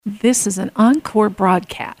This is an encore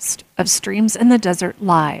broadcast of Streams in the Desert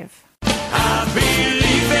Live. I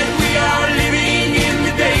believe that we are living in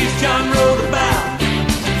the days John wrote about.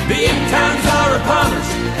 The end times are upon us,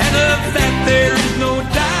 and of that there is no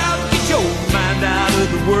doubt. Get your mind out of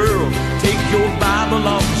the world, take your Bible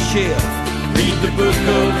off the shelf, read the book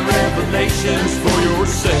of Revelations for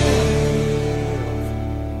yourself.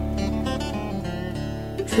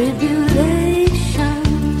 Tribulation.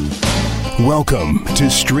 Welcome to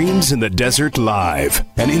Streams in the Desert Live,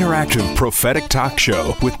 an interactive prophetic talk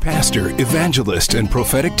show with pastor, evangelist, and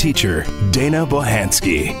prophetic teacher Dana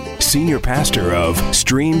Bohansky, senior pastor of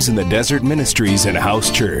Streams in the Desert Ministries and House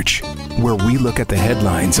Church, where we look at the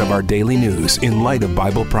headlines of our daily news in light of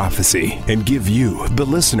Bible prophecy and give you, the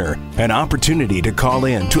listener, an opportunity to call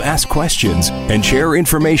in to ask questions and share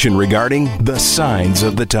information regarding the signs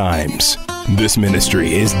of the times. This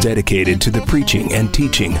ministry is dedicated to the preaching and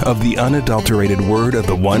teaching of the unadulterated word of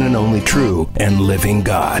the one and only true and living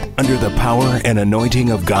God, under the power and anointing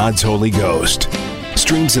of God's Holy Ghost.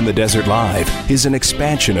 Streams in the Desert Live is an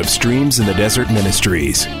expansion of Streams in the Desert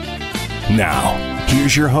Ministries. Now,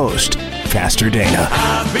 here's your host, Pastor Dana.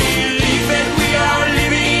 I believe that we are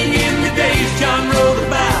living in the days John wrote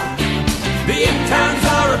about. The end times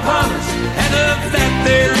are upon us, and of that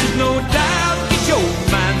there is no doubt. Get your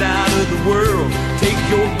mind out of the world, take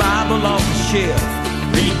your Bible off the shelf,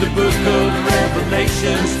 read the book of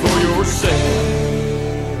Revelations for yourself.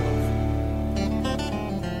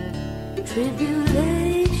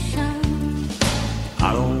 Tribulation.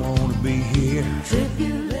 I don't want to be here.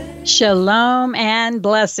 Tribulation. Shalom and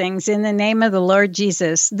blessings in the name of the Lord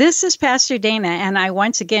Jesus. This is Pastor Dana, and I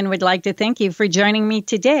once again would like to thank you for joining me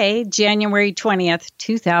today, January 20th,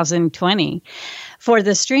 2020, for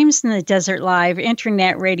the Streams in the Desert Live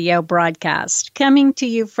internet radio broadcast, coming to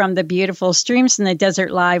you from the beautiful Streams in the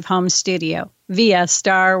Desert Live home studio via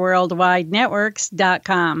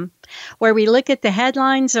StarWorldWideNetworks.com, where we look at the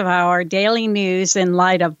headlines of our daily news in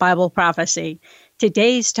light of Bible prophecy.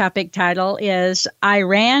 Today's topic title is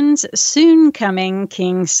Iran's Soon Coming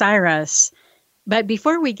King Cyrus. But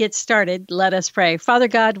before we get started, let us pray. Father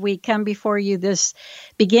God, we come before you this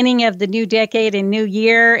beginning of the new decade and new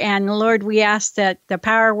year. And Lord, we ask that the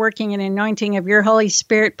power, working, and anointing of your Holy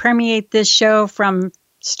Spirit permeate this show from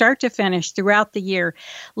start to finish throughout the year.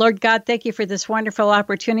 Lord God, thank you for this wonderful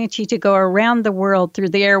opportunity to go around the world through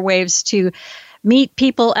the airwaves to meet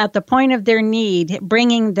people at the point of their need,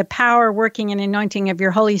 bringing the power, working, and anointing of your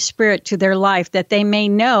Holy Spirit to their life, that they may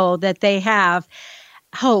know that they have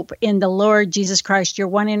hope in the Lord Jesus Christ, your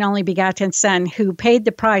one and only begotten Son, who paid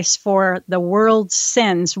the price for the world's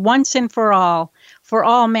sins once and for all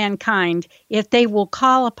mankind. If they will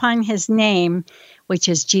call upon his name, which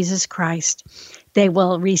is Jesus Christ, they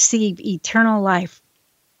will receive eternal life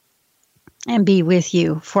and be with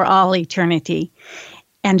you for all eternity.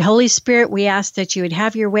 And Holy Spirit, we ask that you would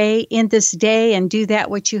have your way in this day and do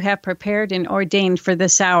that which you have prepared and ordained for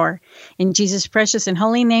this hour. In Jesus' precious and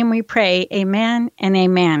holy name we pray, amen and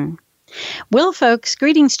amen. Well, folks,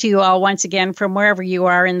 greetings to you all once again from wherever you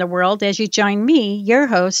are in the world as you join me, your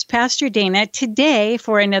host, Pastor Dana, today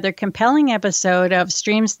for another compelling episode of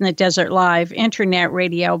Streams in the Desert Live internet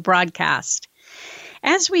radio broadcast.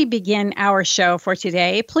 As we begin our show for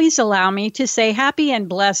today, please allow me to say happy and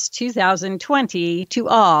blessed 2020 to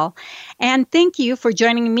all. And thank you for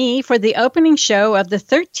joining me for the opening show of the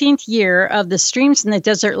 13th year of the Streams in the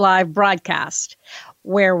Desert Live broadcast,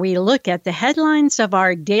 where we look at the headlines of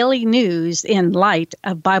our daily news in light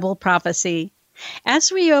of Bible prophecy.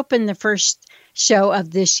 As we open the first show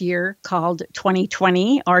of this year called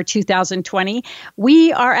 2020 or 2020,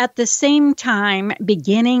 we are at the same time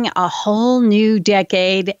beginning a whole new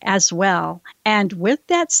decade as well. And with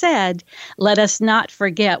that said, let us not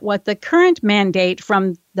forget what the current mandate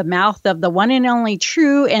from the mouth of the one and only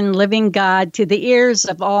true and living God to the ears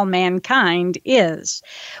of all mankind is,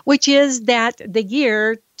 which is that the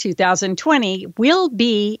year 2020 will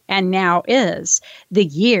be and now is the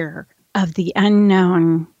year of the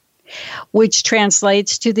unknown, which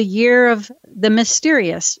translates to the year of the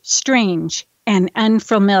mysterious, strange, and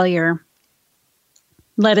unfamiliar.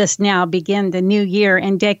 Let us now begin the new year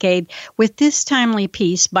and decade with this timely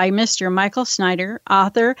piece by Mr. Michael Snyder,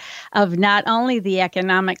 author of not only the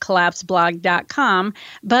economiccollapseblog.com,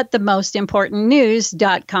 but the most important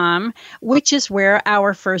news.com, which is where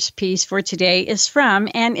our first piece for today is from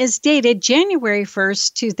and is dated January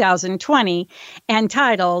 1st, 2020, and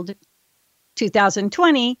titled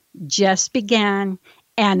 2020 just began,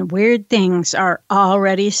 and weird things are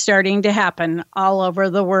already starting to happen all over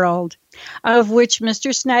the world. of which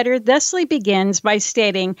Mr. Snyder thusly begins by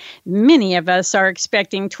stating many of us are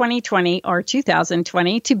expecting 2020 or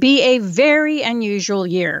 2020 to be a very unusual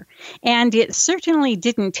year, and it certainly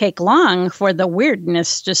didn't take long for the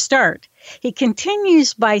weirdness to start. He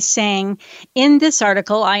continues by saying, in this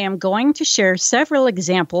article, I am going to share several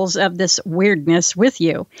examples of this weirdness with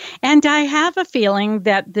you. And I have a feeling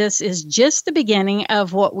that this is just the beginning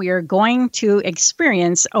of what we are going to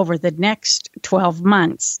experience over the next 12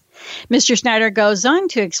 months. Mr. Snyder goes on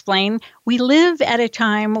to explain, we live at a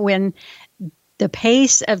time when the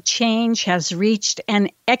pace of change has reached an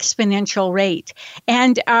exponential rate,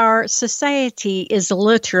 and our society is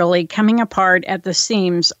literally coming apart at the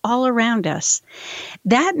seams all around us.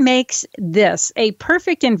 That makes this a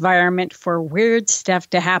perfect environment for weird stuff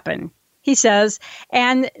to happen, he says,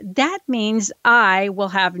 and that means I will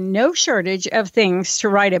have no shortage of things to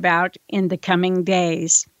write about in the coming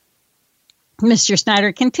days. Mr.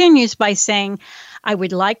 Snyder continues by saying, I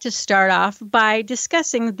would like to start off by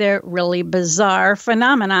discussing the really bizarre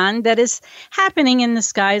phenomenon that is happening in the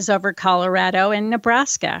skies over Colorado and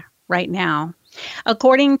Nebraska right now.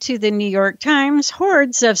 According to the New York Times,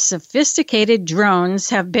 hordes of sophisticated drones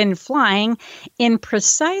have been flying in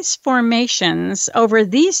precise formations over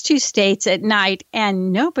these two states at night,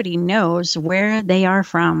 and nobody knows where they are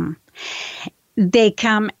from. They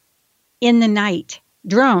come in the night.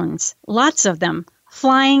 Drones, lots of them,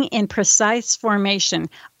 flying in precise formation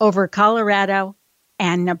over Colorado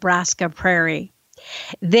and Nebraska prairie.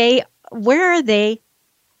 Where are they?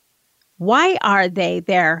 Why are they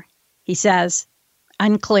there? He says.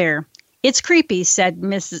 Unclear. It's creepy, said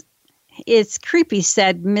Missy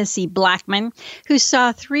Blackman, who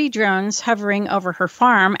saw 3 drones hovering over her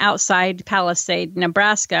farm outside Palisade,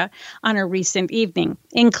 Nebraska, on a recent evening,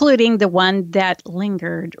 including the one that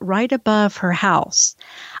lingered right above her house.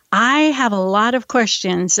 I have a lot of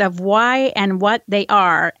questions of why and what they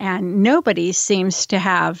are, and nobody seems to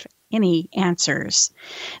have any answers.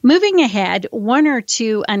 Moving ahead, 1 or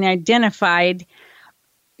 2 unidentified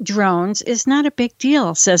drones is not a big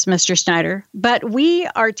deal, says Mr. Snyder, but we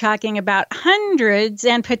are talking about hundreds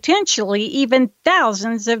and potentially even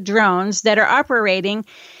thousands of drones that are operating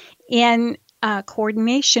in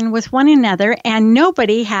coordination with one another, and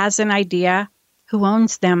nobody has an idea who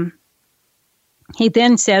owns them. He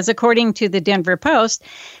then says, according to the Denver Post,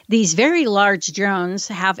 these very large drones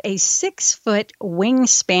have a 6-foot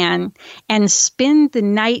wingspan and spend the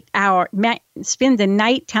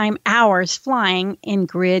nighttime hours flying in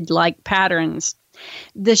grid-like patterns.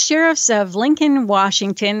 The sheriffs of Lincoln,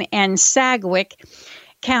 Washington, and Sagwick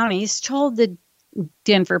counties told the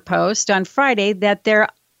Denver Post on Friday that their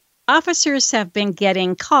officers have been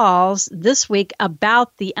getting calls this week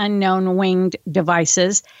about the unknown winged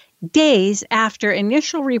devices days after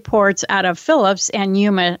initial reports out of Phillips and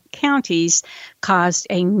Yuma counties caused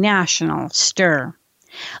a national stir.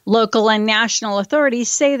 Local and national authorities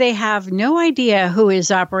say they have no idea who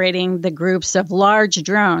is operating the groups of large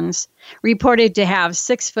drones, reported to have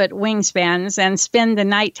 6-foot wingspans and spend the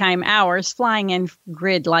nighttime hours flying in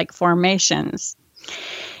grid-like formations.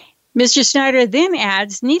 Mr. Snyder then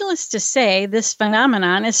adds, needless to say, this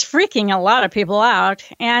phenomenon is freaking a lot of people out,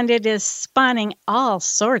 and it is spawning all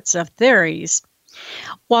sorts of theories.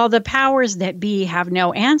 While the powers that be have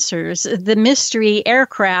no answers, the mystery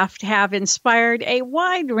aircraft have inspired a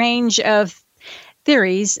wide range of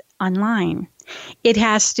theories online. It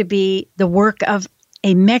has to be the work of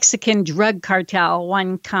a Mexican drug cartel,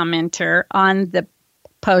 one commenter on the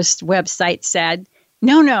Post website said.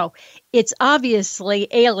 No, it's obviously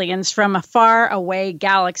aliens from a far-away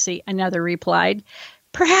galaxy, another replied.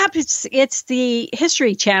 Perhaps it's the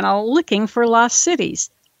History Channel looking for lost cities,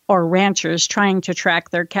 or ranchers trying to track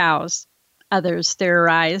their cows, others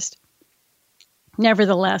theorized.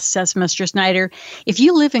 Nevertheless, says Mr. Snyder, if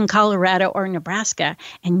you live in Colorado or Nebraska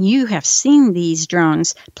and you have seen these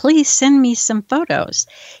drones, please send me some photos.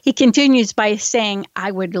 He continues by saying,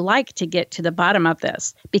 I would like to get to the bottom of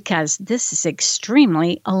this because this is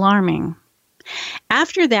extremely alarming.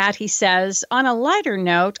 After that, he says, on a lighter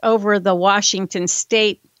note, over in Washington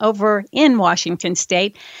State,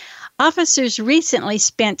 officers recently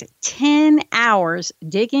spent 10 hours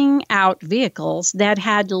digging out vehicles that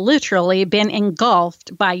had literally been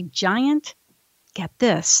engulfed by giant, get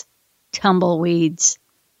this, tumbleweeds.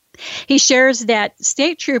 He shares that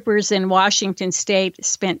state troopers in Washington State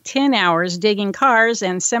spent 10 hours digging cars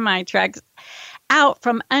and semi-trucks out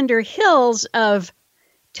from under hills of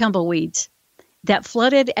tumbleweeds that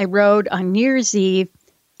flooded a road on New Year's Eve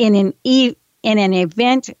in an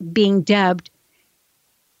event being dubbed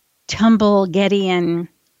Tumblegeddon.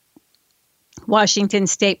 Washington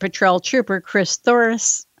State Patrol Trooper Chris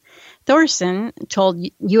Thoris Thorson told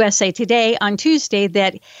USA Today on Tuesday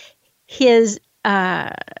that his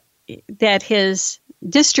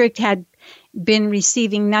district had been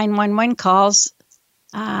receiving 911 calls,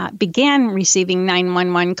 began receiving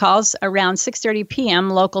 911 calls around 6:30 p.m.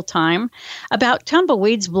 local time about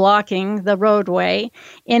tumbleweeds blocking the roadway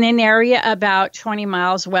in an area about 20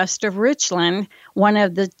 miles west of Richland, one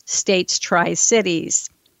of the state's tri-cities.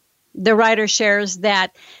 The writer shares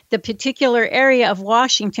that the particular area of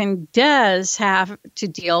Washington does have to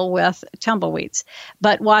deal with tumbleweeds,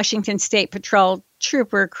 but Washington State Patrol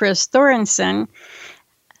Trooper Chris Thorson,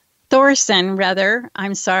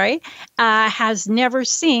 has never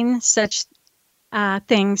seen such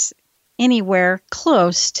things anywhere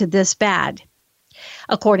close to this bad.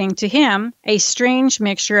 According to him, a strange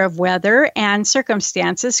mixture of weather and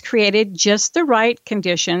circumstances created just the right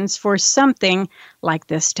conditions for something like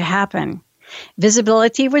this to happen.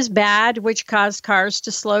 Visibility was bad, which caused cars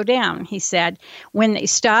to slow down, he said. When they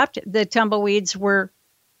stopped, the tumbleweeds were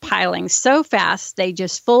piling so fast they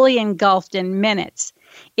just fully engulfed in minutes.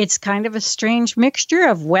 It's kind of a strange mixture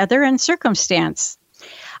of weather and circumstance.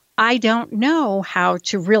 I don't know how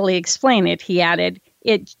to really explain it, he added.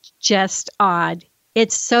 It's just odd.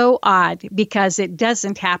 It's so odd because it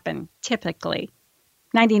doesn't happen typically.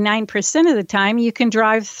 99% of the time you can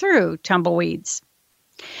drive through tumbleweeds.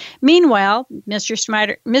 Meanwhile, my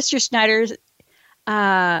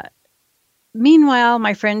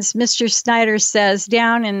friends, Mr. Snyder says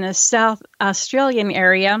down in the South Australian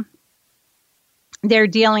area, they're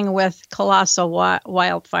dealing with colossal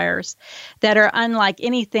wildfires that are unlike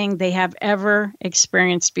anything they have ever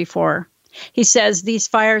experienced before. He says these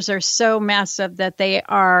fires are so massive that they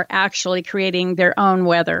are actually creating their own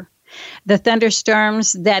weather. The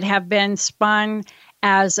thunderstorms that have been spawned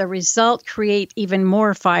as a result create even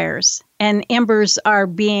more fires, and embers are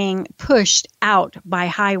being pushed out by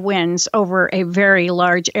high winds over a very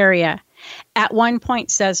large area. At one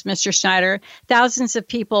point, says Mr. Schneider, thousands of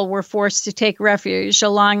people were forced to take refuge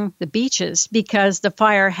along the beaches because the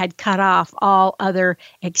fire had cut off all other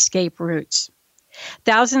escape routes.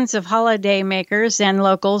 Thousands of holiday makers and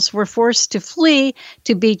locals were forced to flee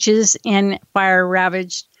to beaches in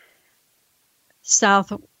fire-ravaged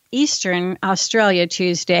southeastern Australia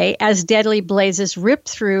Tuesday as deadly blazes ripped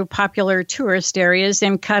through popular tourist areas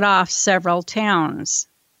and cut off several towns.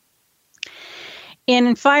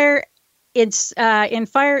 In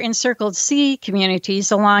fire-encircled sea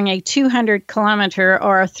communities along a 200-kilometer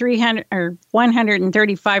or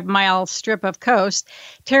 135-mile strip of coast,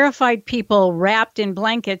 terrified people wrapped in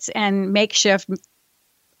blankets and makeshift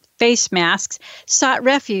face masks sought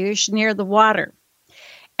refuge near the water.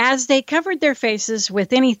 As they covered their faces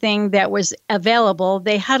with anything that was available,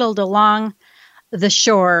 they huddled along the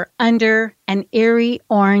shore under an eerie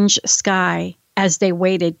orange sky as they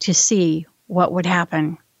waited to see what would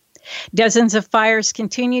happen. Dozens of fires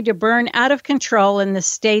continue to burn out of control in the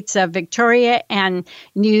states of Victoria and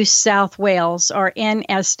New South Wales, or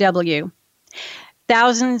NSW.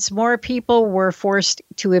 Thousands more people were forced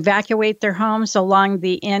to evacuate their homes along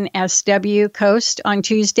the NSW coast on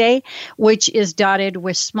Tuesday, which is dotted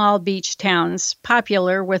with small beach towns,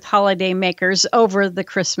 popular with holiday makers over the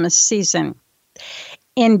Christmas season.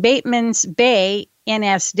 In Bateman's Bay,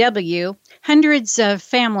 NSW, hundreds of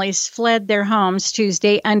families fled their homes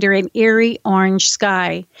Tuesday under an eerie orange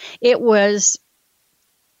sky. It was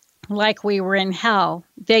like we were in hell.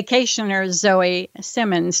 Vacationer Zoe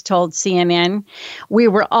Simmons told CNN, "We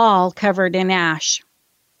were all covered in ash."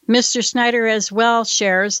 Mr. Snyder as well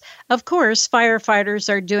shares, of course, firefighters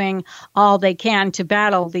are doing all they can to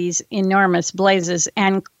battle these enormous blazes,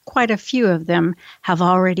 and quite a few of them have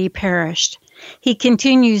already perished. He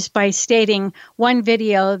continues by stating one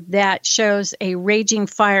video that shows a raging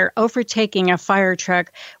fire overtaking a fire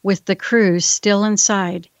truck with the crews still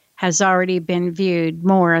inside has already been viewed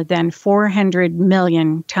more than 400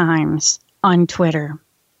 million times on Twitter.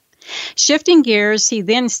 Shifting gears, he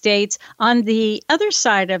then states, on the other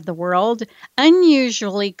side of the world,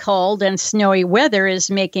 unusually cold and snowy weather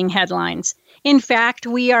is making headlines. In fact,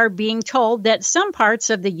 we are being told that some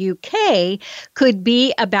parts of the UK could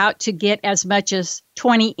be about to get as much as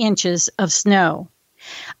 20 inches of snow.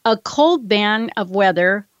 A cold band of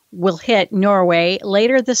weather will hit Norway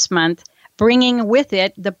later this month, bringing with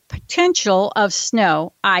it the potential of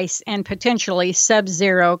snow, ice, and potentially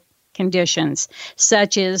sub-zero conditions,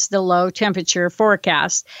 such as the low temperature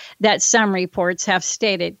forecast that some reports have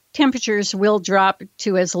stated. Temperatures will drop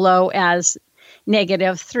to as low as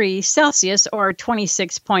 -3 Celsius or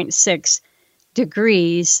 26.6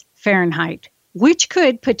 degrees Fahrenheit, which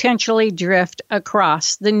could potentially drift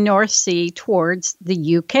across the North Sea towards the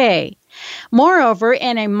UK. Moreover,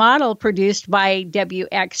 in a model produced by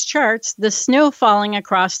WX Charts, the snow falling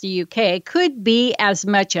across the UK could be as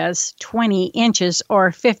much as 20 inches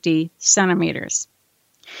or 50 centimeters.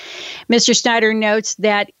 Mr. Snyder notes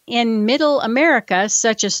that in Middle America,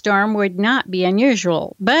 such a storm would not be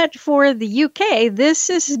unusual, but for the UK, this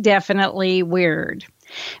is definitely weird.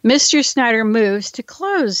 Mr. Snyder moves to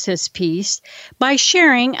close his piece by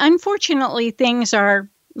sharing, unfortunately, things are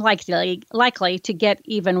likely to get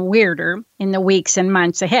even weirder in the weeks and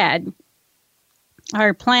months ahead.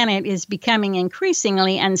 Our planet is becoming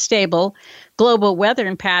increasingly unstable. Global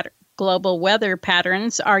weather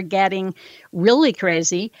patterns are getting really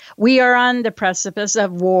crazy. We are on the precipice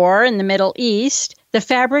of war in the Middle East. The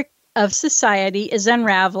fabric of society is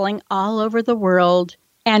unraveling all over the world,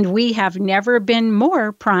 and we have never been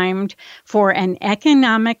more primed for an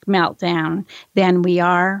economic meltdown than we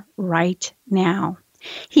are right now.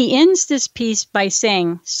 He ends this piece by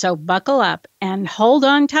saying, so buckle up and hold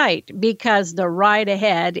on tight because the ride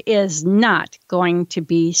ahead is not going to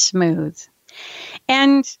be smooth.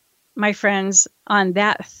 And my friends, on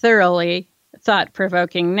that thoroughly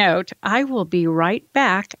thought-provoking note, I will be right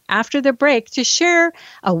back after the break to share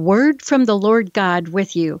a word from the Lord God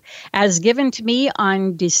with you, as given to me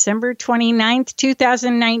on December 29th,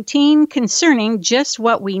 2019, concerning just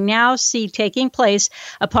what we now see taking place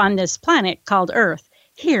upon this planet called Earth,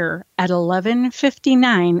 here at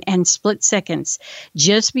 11:59 and split seconds,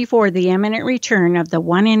 just before the imminent return of the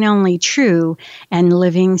one and only true and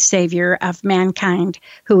living Savior of mankind,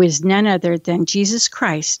 who is none other than Jesus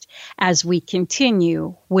Christ, as we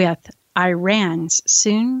continue with Iran's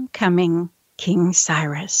soon coming King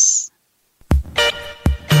Cyrus.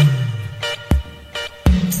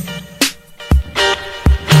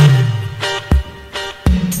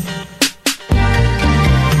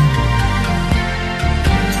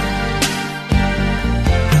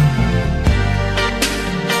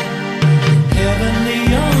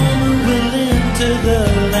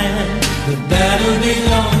 The battle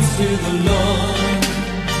belongs to the Lord.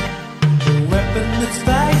 The weapon that's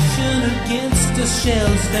fashioned against us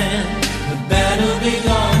shall stand. The battle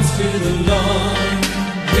belongs to the Lord.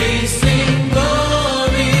 We sing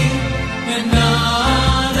glory and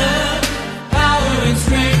honor, power and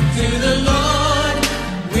strength to the Lord.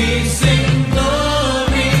 We sing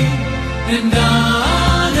glory and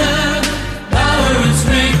honor, power and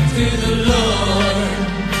strength to the Lord.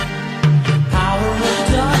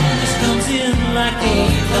 Like a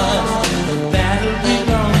flood, the battle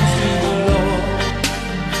belongs to the Lord.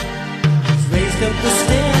 He's raised up the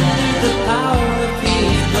standard, the power of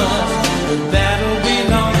His blood. The battle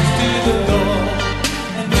belongs to the Lord,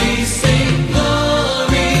 and we sing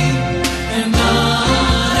glory and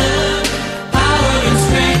honor, power and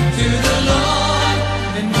strength to the Lord,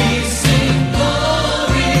 and we sing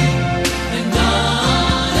glory and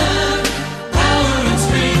honor, power and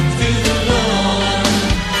strength to the Lord.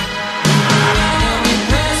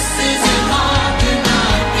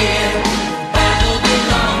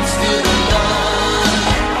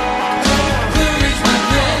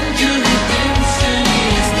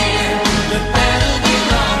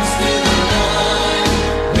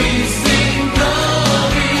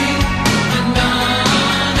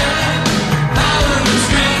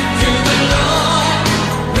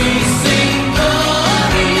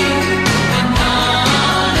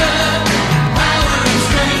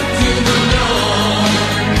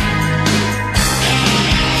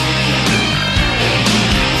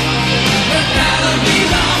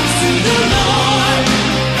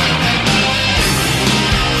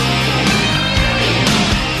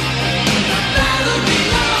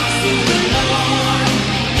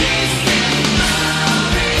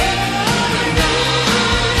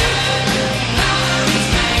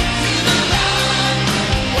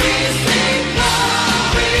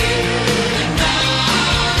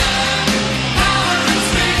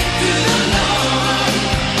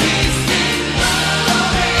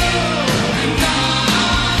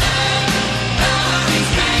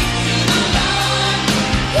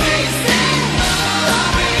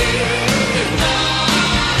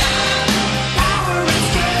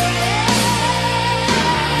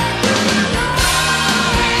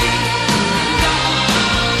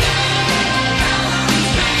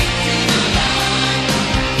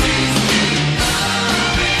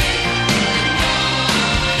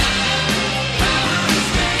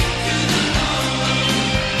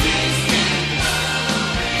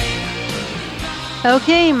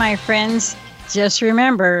 Okay, my friends, just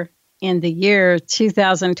remember, in the year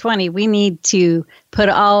 2020, we need to put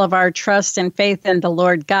all of our trust and faith in the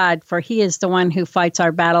Lord God, for He is the one who fights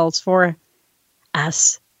our battles for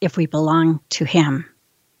us if we belong to Him.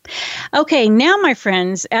 Okay, now, my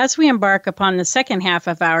friends, as we embark upon the second half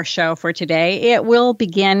of our show for today, it will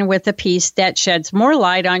begin with a piece that sheds more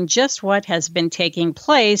light on just what has been taking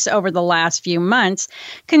place over the last few months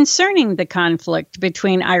concerning the conflict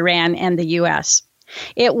between Iran and the U.S.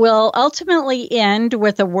 It will ultimately end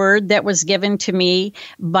with a word that was given to me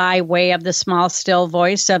by way of the small, still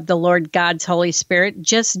voice of the Lord God's Holy Spirit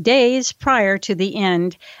just days prior to the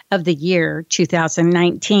end of the year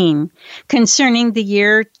 2019, concerning the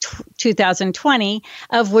year 2020,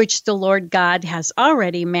 of which the Lord God has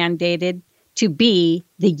already mandated to be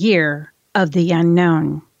the year of the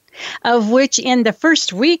unknown, of which in the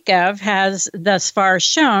first week of has thus far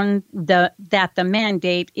shown that the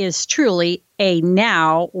mandate is truly a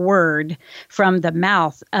now word from the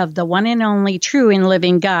mouth of the one and only true and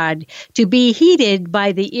living God, to be heeded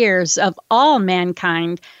by the ears of all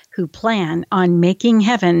mankind who plan on making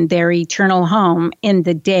heaven their eternal home in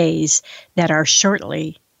the days that are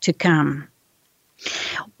shortly to come.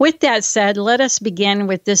 With that said, let us begin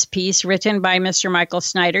with this piece written by Mr. Michael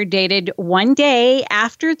Snyder, dated one day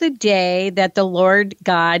after the day that the Lord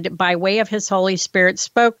God, by way of his Holy Spirit,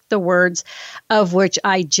 spoke the words of which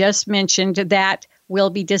I just mentioned that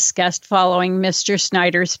will be discussed following Mr.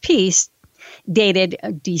 Snyder's piece, dated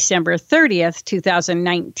December 30th,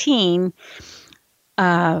 2019,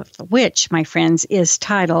 which, my friends, is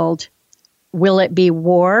titled, Will It Be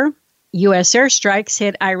War? U.S. airstrikes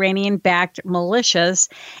hit Iranian-backed militias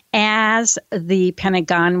as the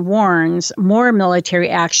Pentagon warns more military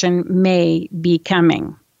action may be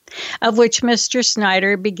coming, of which Mr.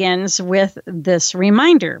 Snyder begins with this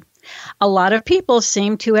reminder. A lot of people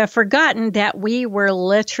seem to have forgotten that we were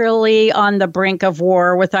literally on the brink of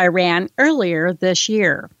war with Iran earlier this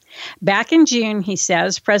year. Back in June, he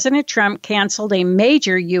says, President Trump canceled a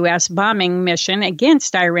major U.S. bombing mission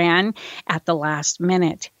against Iran at the last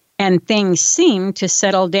minute. And things seem to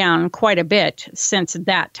settle down quite a bit since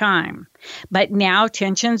that time. But now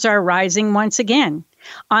tensions are rising once again.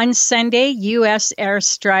 On Sunday, U.S.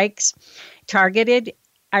 airstrikes targeted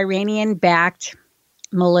Iranian-backed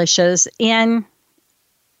militias in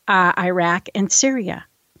Iraq and Syria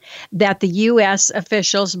that the U.S.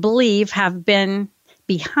 officials believe have been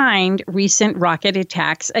behind recent rocket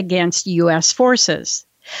attacks against U.S. forces.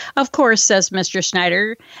 Of course, says Mr.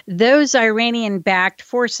 Snyder, those Iranian-backed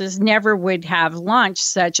forces never would have launched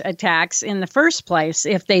such attacks in the first place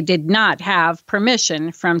if they did not have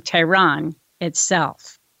permission from Tehran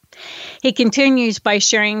itself. He continues by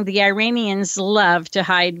sharing the Iranians love to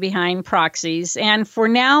hide behind proxies, and for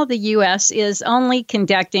now the U.S. is only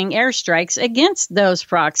conducting airstrikes against those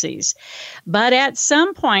proxies. But at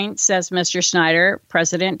some point, says Mr. Snyder,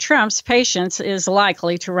 President Trump's patience is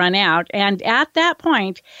likely to run out, and at that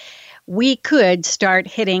point, we could start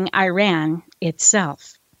hitting Iran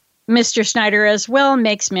itself. Mr. Snyder as well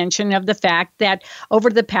makes mention of the fact that over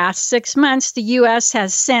the past 6 months, the U.S.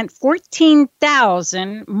 has sent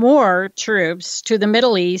 14,000 more troops to the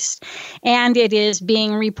Middle East, and it is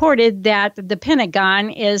being reported that the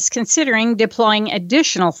Pentagon is considering deploying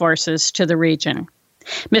additional forces to the region.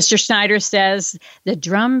 Mr. Snyder says the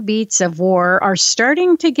drum beats of war are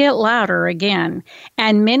starting to get louder again,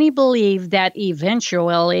 and many believe that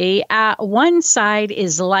eventually one side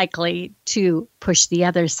is likely to push the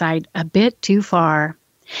other side a bit too far.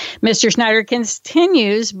 Mr. Snyder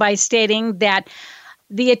continues by stating that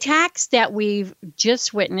the attacks that we've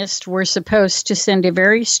just witnessed were supposed to send a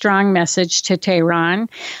very strong message to Tehran.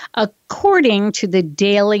 According to the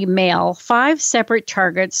Daily Mail, 5 separate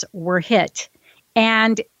targets were hit,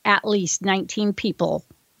 and at least 19 people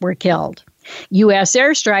were killed. U.S.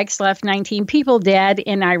 airstrikes left 19 people dead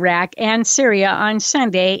in Iraq and Syria on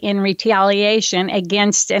Sunday in retaliation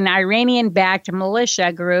against an Iranian-backed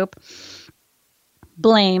militia group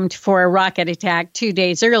blamed for a rocket attack 2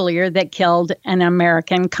 days earlier that killed an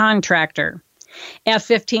American contractor.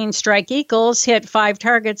 F-15 Strike Eagles hit 5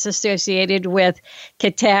 targets associated with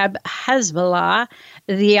Kataib Hezbollah,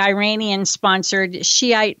 the Iranian-sponsored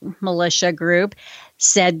Shiite militia group,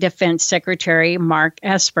 said Defense Secretary Mark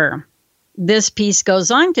Esper. This piece goes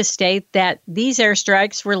on to state that these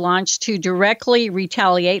airstrikes were launched to directly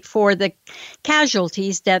retaliate for the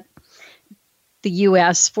casualties that the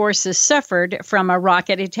U.S. forces suffered from a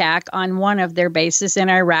rocket attack on one of their bases in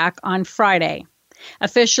Iraq on Friday.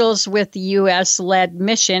 Officials with the U.S.-led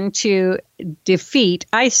mission to defeat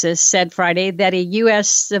ISIS said Friday that a U.S.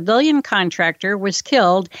 civilian contractor was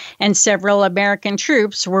killed and several American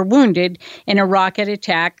troops were wounded in a rocket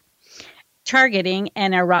attack targeting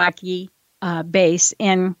an Iraqi base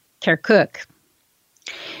in Kirkuk.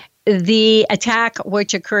 The attack,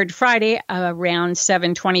 which occurred Friday around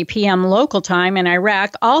 7:20 p.m. local time in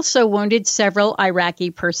Iraq, also wounded several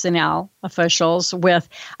Iraqi personnel. Officials with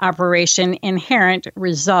Operation Inherent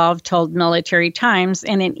Resolve told Military Times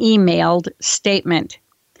in an emailed statement.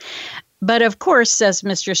 But of course, says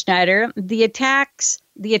Mr. Schneider, the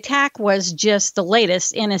attack was just the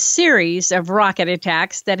latest in a series of rocket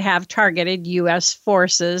attacks that have targeted U.S.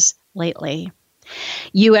 forces lately.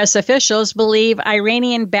 U.S. officials believe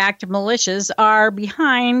Iranian-backed militias are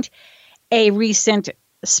behind a recent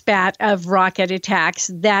spat of rocket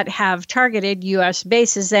attacks that have targeted U.S.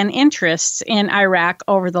 bases and interests in Iraq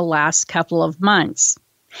over the last couple of months.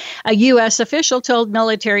 A U.S. official told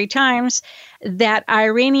Military Times that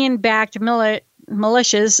Iranian-backed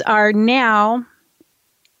militias are now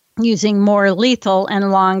using more lethal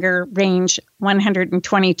and longer-range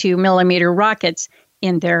 122-millimeter rockets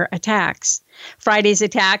in their attacks. Friday's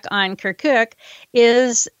attack on Kirkuk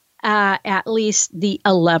is at least the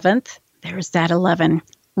 11th, there's that 11,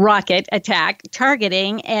 rocket attack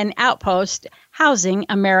targeting an outpost housing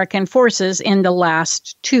American forces in the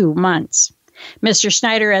last 2 months. Mr.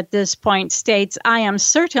 Schneider at this point states, I am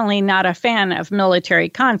certainly not a fan of military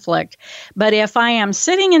conflict, but if I am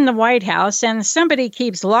sitting in the White House and somebody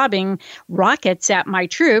keeps lobbing rockets at my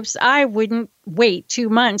troops, I wouldn't wait 2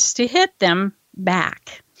 months to hit them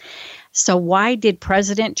back. So why did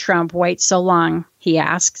President Trump wait so long, he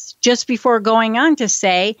asks, just before going on to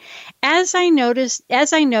say, as I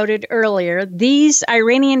noted earlier, these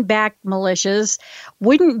Iranian-backed militias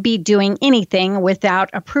wouldn't be doing anything without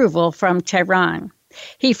approval from Tehran.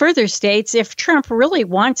 He further states, if Trump really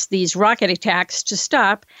wants these rocket attacks to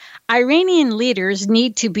stop, Iranian leaders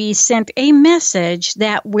need to be sent a message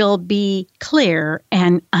that will be clear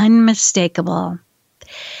and unmistakable.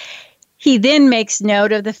 He then makes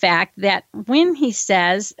note of the fact that when he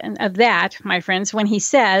says, and of that, my friends, when he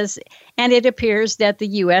says, and it appears that the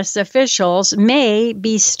U.S. officials may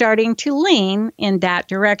be starting to lean in that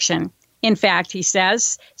direction. In fact, he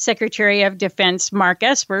says, Secretary of Defense Mark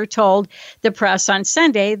Esper told the press on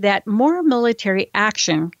Sunday that more military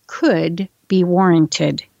action could be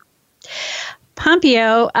warranted.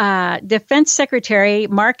 Pompeo, Defense Secretary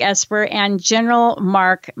Mark Esper, and General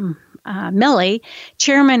Mark Milley,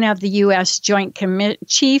 chairman of the U.S. Joint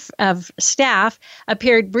Chief of Staff,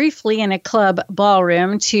 appeared briefly in a club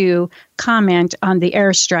ballroom to comment on the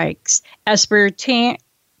airstrikes. Esper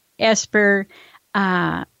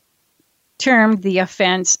termed the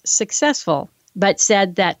offense successful, but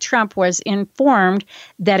said that Trump was informed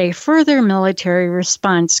that a further military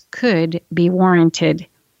response could be warranted.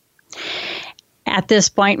 At this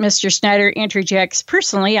point, Mr. Schneider interjects,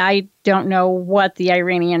 personally, I don't know what the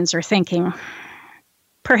Iranians are thinking.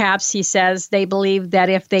 Perhaps, he says, they believe that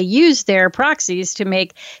if they use their proxies to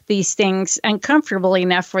make these things uncomfortable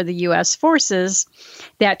enough for the U.S. forces,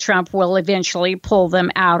 that Trump will eventually pull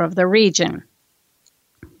them out of the region.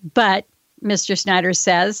 But, Mr. Schneider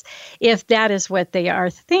says, if that is what they are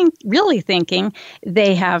really thinking,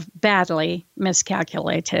 they have badly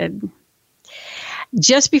miscalculated.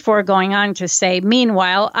 Just before going on to say,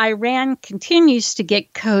 meanwhile, Iran continues to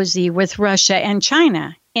get cozy with Russia and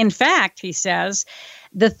China. In fact, he says,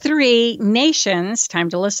 the three nations, time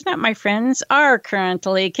to listen up, my friends, are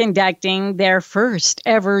currently conducting their first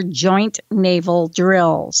ever joint naval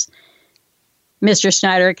drills. Mr.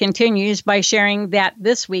 Schneider continues by sharing that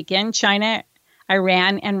this weekend, China,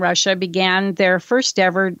 Iran, and Russia began their first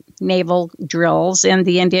ever naval drills in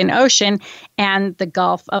the Indian Ocean and the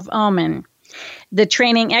Gulf of Oman. The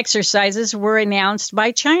training exercises were announced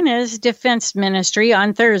by China's defense ministry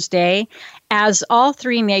on Thursday as all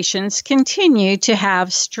three nations continue to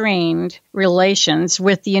have strained relations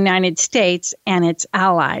with the United States and its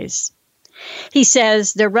allies. He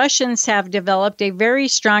says the Russians have developed a very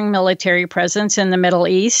strong military presence in the Middle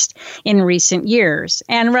East in recent years,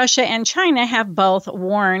 and Russia and China have both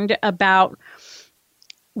warned about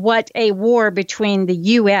what a war between the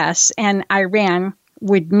U.S. and Iran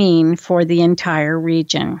would mean for the entire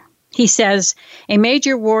region. He says a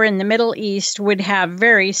major war in the Middle East would have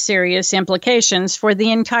very serious implications for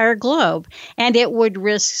the entire globe, and it would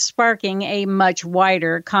risk sparking a much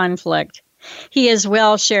wider conflict. He as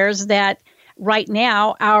well shares that right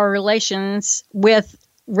now our relations with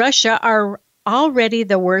Russia are already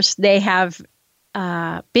the worst they have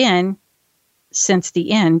been since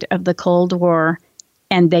the end of the Cold War,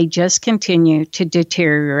 and they just continue to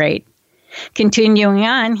deteriorate. Continuing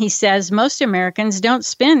on, he says most Americans don't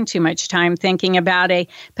spend too much time thinking about a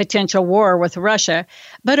potential war with Russia,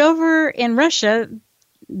 but over in Russia,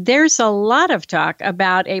 there's a lot of talk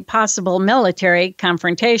about a possible military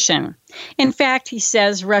confrontation. In fact, he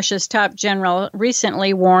says Russia's top general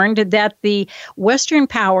recently warned that the Western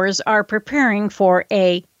powers are preparing for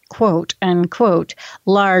a quote unquote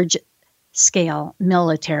large-scale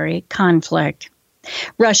military conflict.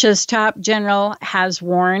 Russia's top general has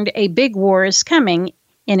warned a big war is coming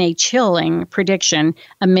in a chilling prediction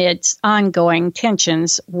amidst ongoing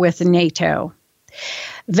tensions with NATO.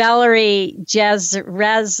 Valery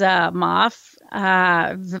Gerasimov,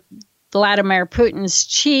 Vladimir Putin's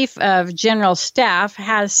chief of general staff,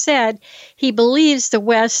 has said he believes the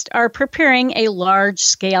West are preparing a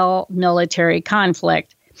large-scale military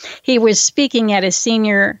conflict. He was speaking at a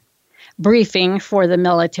senior briefing for the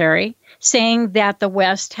military, saying that the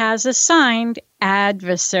West has assigned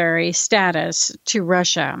adversary status to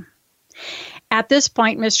Russia. At this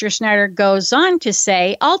point, Mr. Snyder goes on to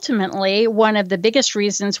say, ultimately, one of the biggest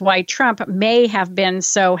reasons why Trump may have been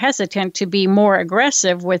so hesitant to be more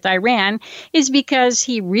aggressive with Iran is because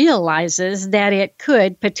he realizes that it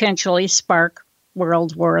could potentially spark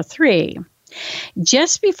World War III.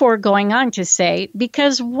 Just before going on to say,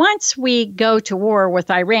 because once we go to war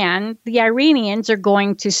with Iran, the Iranians are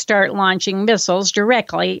going to start launching missiles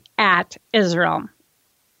directly at Israel.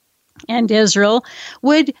 And Israel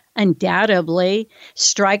would undoubtedly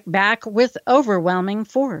strike back with overwhelming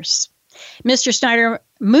force. Mr. Snyder,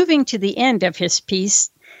 moving to the end of his piece,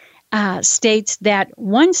 states that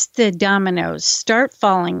once the dominoes start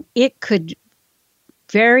falling, it could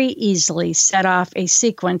very easily set off a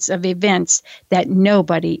sequence of events that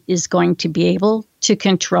nobody is going to be able to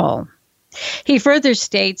control. He further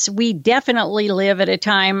states, we definitely live at a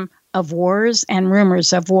time of wars and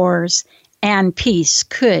rumors of wars, and peace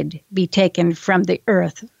could be taken from the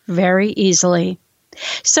earth very easily.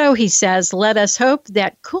 So he says, let us hope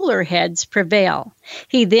that cooler heads prevail.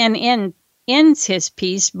 He then ends his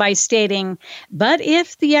piece by stating, but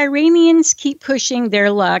if the Iranians keep pushing their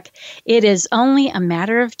luck, it is only a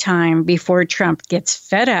matter of time before Trump gets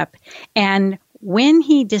fed up. And when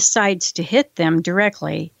he decides to hit them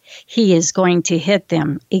directly, he is going to hit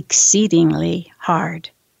them exceedingly hard.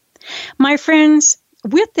 My friends,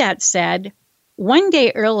 with that said, one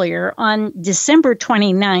day earlier, on December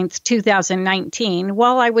 29th, 2019,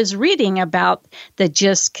 while I was reading about the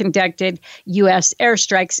just conducted U.S.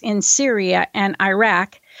 airstrikes in Syria and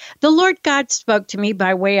Iraq, the Lord God spoke to me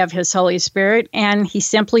by way of His Holy Spirit, and He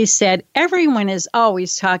simply said, everyone is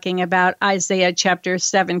always talking about Isaiah chapter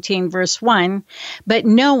 17, verse 1, but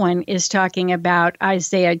no one is talking about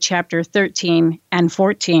Isaiah chapter 13 and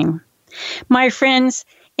 14. My friends,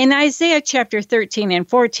 in Isaiah chapter 13 and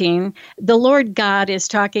 14, the Lord God is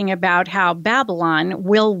talking about how Babylon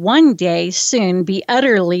will one day soon be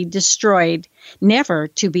utterly destroyed, never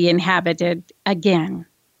to be inhabited again.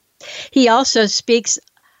 He also speaks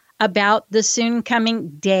about the soon coming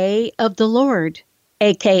day of the Lord,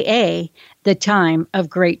 aka the time of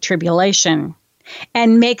great tribulation,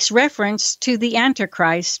 and makes reference to the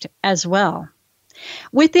Antichrist as well.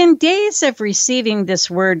 Within days of receiving this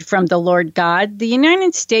word from the Lord God, the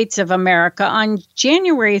United States of America on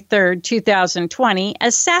January 3rd, 2020,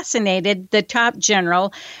 assassinated the top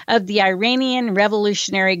general of the Iranian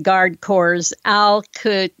Revolutionary Guard Corps'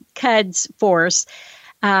 Al-Quds force,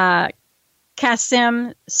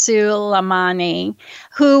 Qasem Soleimani,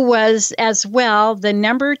 who was as well the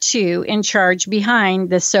number 2 in charge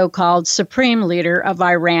behind the so-called supreme leader of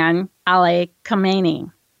Iran, Ali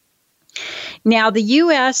Khamenei. Now, the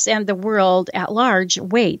U.S. and the world at large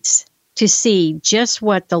waits to see just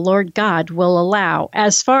what the Lord God will allow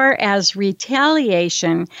as far as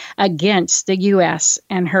retaliation against the U.S.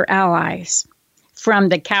 and her allies from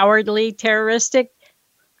the cowardly terroristic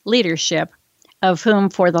leadership of whom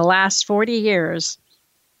for the last 40 years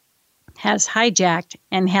has hijacked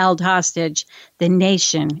and held hostage the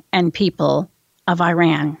nation and people of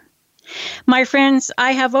Iran. My friends,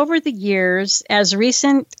 I have over the years, as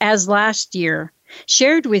recent as last year,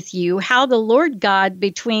 shared with you how the Lord God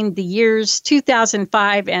between the years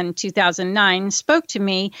 2005 and 2009 spoke to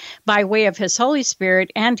me by way of His Holy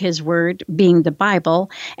Spirit and His Word, being the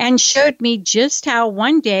Bible, and showed me just how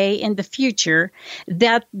one day in the future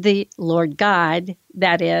that the Lord God,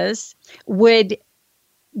 that is, would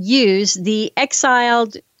use the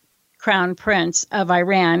exiled crown prince of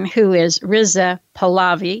Iran, who is Reza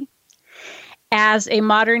Pahlavi, as a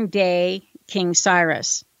modern-day King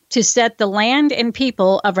Cyrus, to set the land and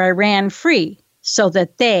people of Iran free so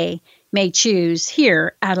that they may choose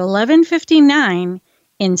here at 11:59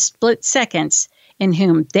 in split seconds in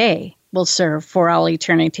whom they will serve for all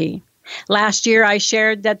eternity. Last year, I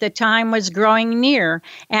shared that the time was growing near,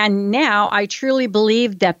 and now I truly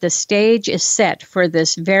believe that the stage is set for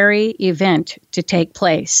this very event to take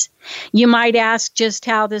place. You might ask just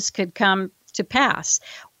how this could come to pass.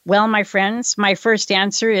 Well, my friends, my first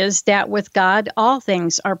answer is that with God, all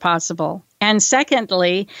things are possible. And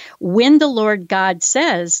secondly, when the Lord God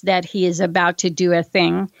says that he is about to do a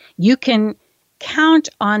thing, you can count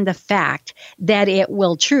on the fact that it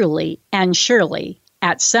will truly and surely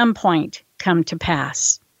at some point come to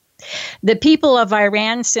pass. The people of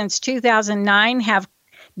Iran since 2009 have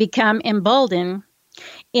become emboldened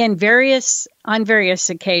on various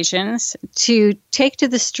occasions to take to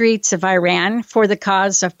the streets of Iran for the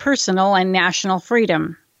cause of personal and national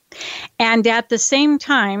freedom. And at the same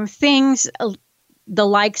time, things the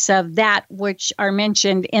likes of that which are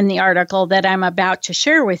mentioned in the article that I'm about to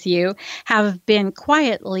share with you have been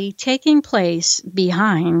quietly taking place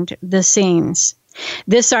behind the scenes.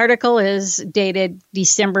 This article is dated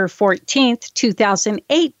December 14th,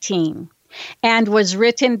 2018, and was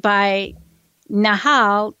written by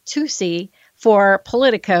Nahal Tusi for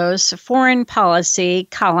Politico's Foreign Policy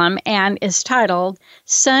column and is titled,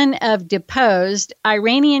 Son of Deposed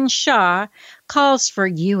Iranian Shah Calls for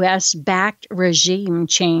U.S.-Backed Regime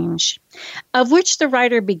Change, of which the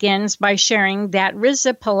writer begins by sharing that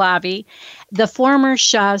Reza Pahlavi, the former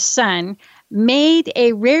Shah's son, made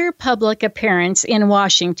a rare public appearance in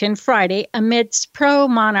Washington Friday amidst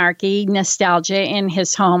pro-monarchy nostalgia in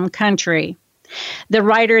his home country. The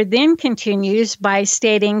writer then continues by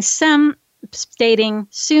stating soon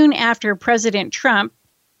after President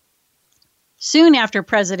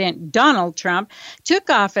Donald Trump took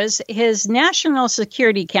office, his National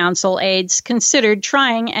Security Council aides considered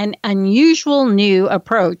trying an unusual new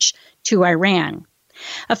approach to Iran.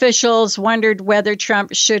 Officials wondered whether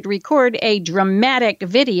Trump should record a dramatic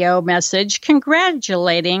video message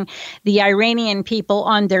congratulating the Iranian people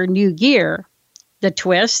on their new year. The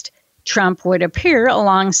twist: Trump would appear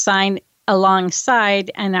alongside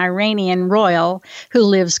an Iranian royal who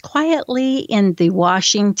lives quietly in the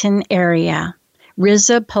Washington area,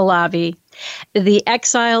 Reza Pahlavi, the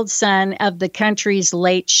exiled son of the country's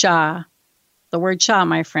late Shah. The word Shah,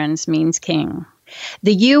 my friends, means king.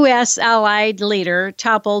 The U.S. allied leader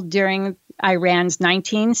toppled during Iran's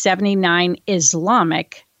 1979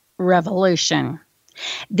 Islamic Revolution.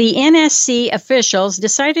 The NSC officials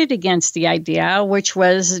decided against the idea, which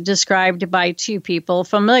was described by two people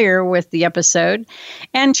familiar with the episode,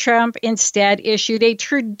 and Trump instead issued a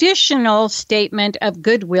traditional statement of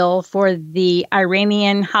goodwill for the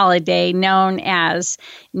Iranian holiday known as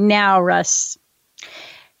Nowruz.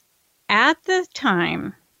 At the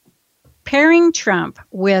time, pairing Trump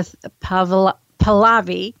with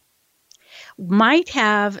Pahlavi might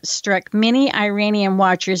have struck many Iranian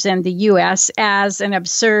watchers in the U.S. as an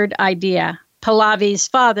absurd idea. Pahlavi's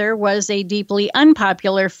father was a deeply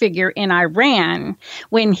unpopular figure in Iran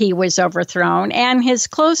when he was overthrown, and his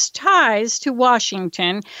close ties to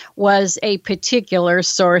Washington was a particular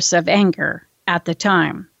source of anger at the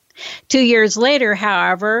time. 2 years later,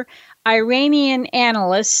 however, Iranian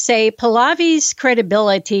analysts say Pahlavi's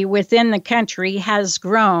credibility within the country has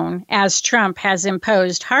grown as Trump has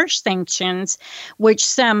imposed harsh sanctions, which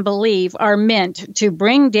some believe are meant to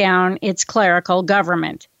bring down its clerical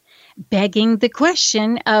government, begging the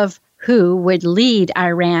question of who would lead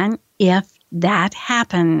Iran if that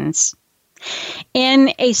happens.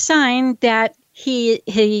 In a sign that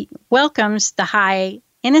he welcomes the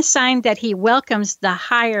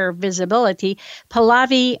higher visibility,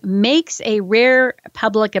 Pahlavi makes a rare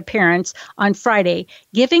public appearance on Friday,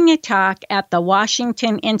 giving a talk at the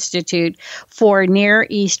Washington Institute for Near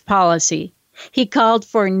East Policy. He called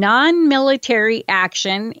for non-military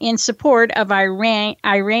action in support of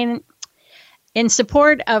Iranians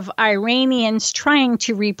trying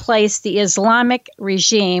to replace the Islamic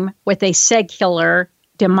regime with a secular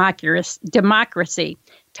democracy.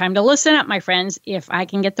 Time to listen up, my friends, if I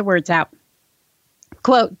can get the words out.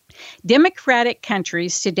 Quote, democratic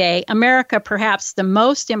countries today, America perhaps the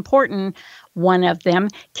most important one of them,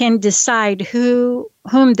 can decide whose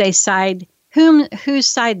side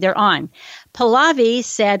they're on. Pahlavi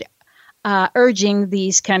said, urging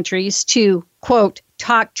these countries to, quote,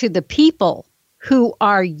 talk to the people who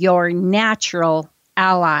are your natural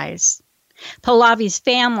allies. Pahlavi's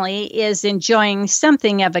family is enjoying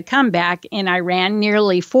something of a comeback in Iran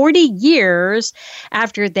nearly 40 years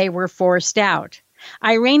after they were forced out.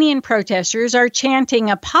 Iranian protesters are chanting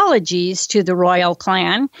apologies to the royal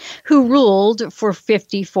clan, who ruled for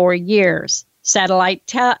 54 years. Satellite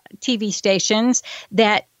TV stations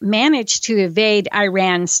that managed to evade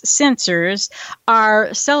Iran's censors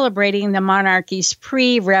are celebrating the monarchy's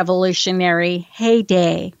pre-revolutionary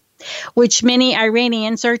heyday, which many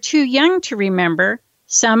Iranians are too young to remember.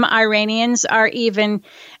 Some Iranians are even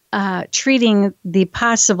treating the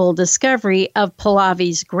possible discovery of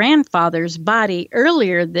Pahlavi's grandfather's body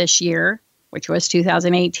earlier this year, which was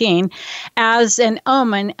 2018, as an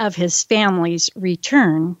omen of his family's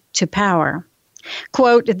return to power.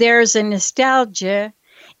 Quote, there's a nostalgia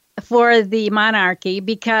for the monarchy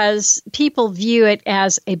because people view it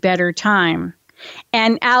as a better time.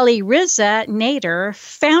 And Ali Riza Nader,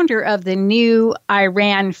 founder of the New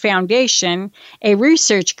Iran Foundation, a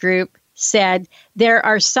research group, said there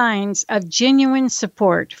are signs of genuine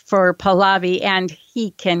support for Pahlavi and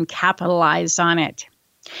he can capitalize on it.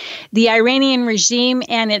 The Iranian regime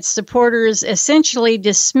and its supporters essentially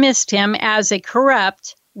dismissed him as a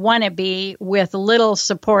corrupt wannabe with little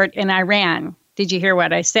support in Iran. Did you hear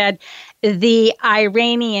what I said? The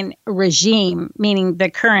Iranian regime, meaning the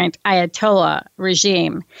current Ayatollah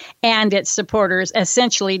regime, and its supporters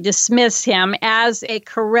essentially dismiss him as a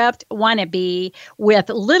corrupt wannabe with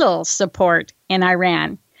little support in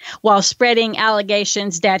Iran, while spreading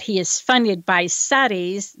allegations that he is funded by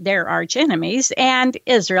Saudis, their archenemies, and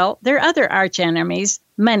Israel, their other archenemies,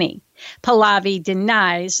 money. Pahlavi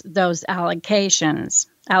denies those allegations.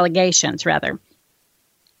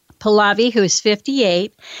 Pahlavi, who's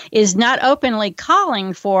 58, is not openly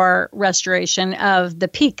calling for restoration of the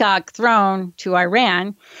peacock throne to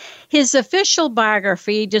Iran. His official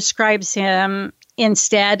biography describes him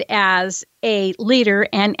instead as a leader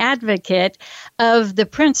and advocate of the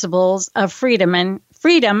principles of freedom,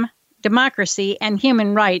 democracy, and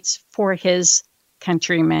human rights for his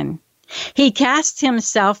countrymen. He casts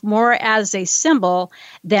himself more as a symbol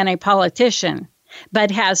than a politician,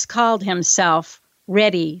 but has called himself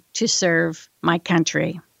ready to serve my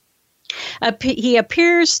country. He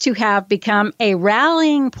appears to have become a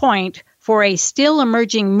rallying point for a still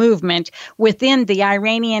emerging movement within the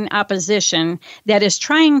Iranian opposition that is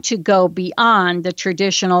trying to go beyond the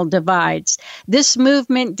traditional divides. This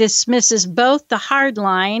movement dismisses both the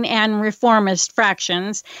hardline and reformist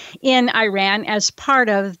fractions in Iran as part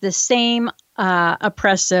of the same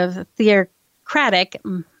oppressive theocratic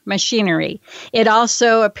machinery. It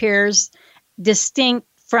also appears distinct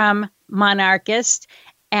from monarchist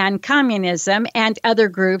and communism and other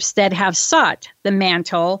groups that have sought the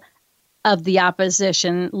mantle of the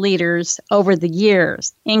opposition leaders over the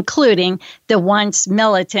years, including the once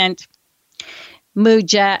militant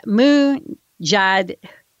Mujahideen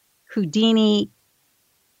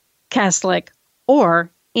Catholic,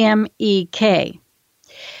 or MEK.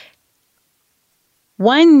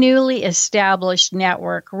 One newly established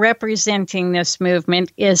network representing this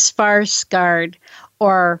movement is Farsgard,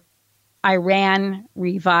 or Iran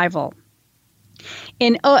Revival.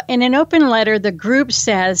 In an open letter, the group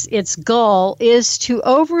says its goal is to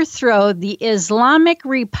overthrow the Islamic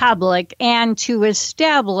Republic and to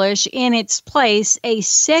establish in its place a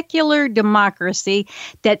secular democracy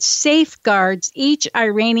that safeguards each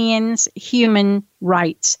Iranian's human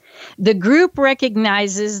rights. The group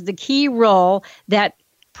recognizes the key role that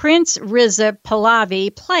Prince Reza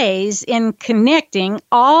Pahlavi plays in connecting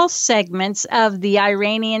all segments of the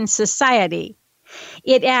Iranian society.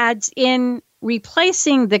 It adds, in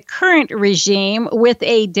replacing the current regime with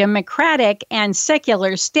a democratic and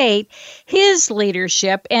secular state, his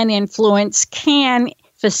leadership and influence can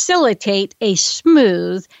facilitate a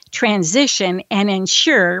smooth transition and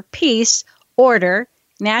ensure peace, order,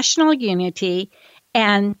 national unity,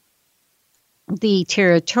 and the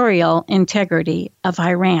territorial integrity of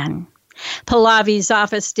Iran. Pahlavi's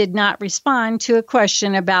office did not respond to a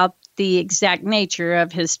question about the exact nature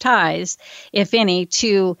of his ties, if any,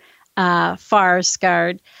 to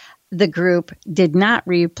Farsgard. The group did not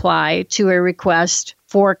reply to a request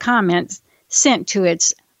for comments sent to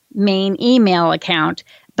its main email account,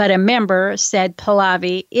 but a member said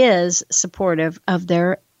Pahlavi is supportive of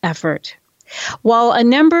their effort. While a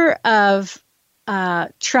number of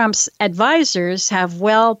Trump's advisors have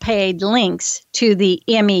well-paid links to the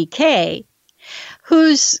MEK,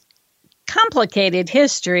 whose complicated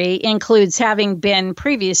history includes having been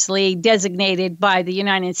previously designated by the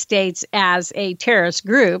United States as a terrorist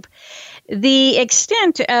group, the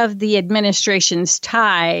extent of the administration's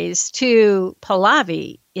ties to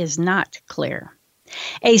Pahlavi is not clear.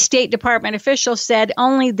 A State Department official said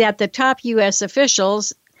only that the top U.S.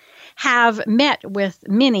 officials have met with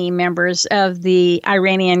many members of the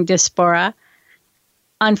Iranian diaspora.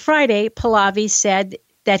 On Friday, Pahlavi said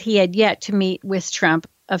that he had yet to meet with Trump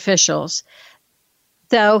officials.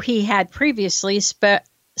 though he had previously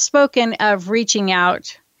spoken of reaching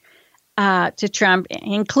out to Trump,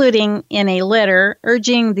 including in a letter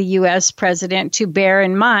urging the U.S. president to bear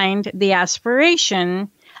in mind the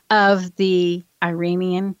aspiration of the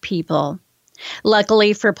Iranian people.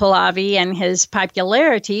 Luckily for Pahlavi and his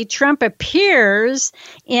popularity, Trump appears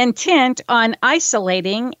intent on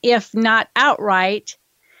isolating, if not outright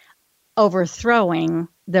overthrowing,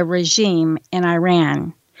 the regime in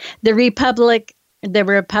Iran. The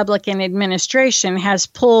Republican administration has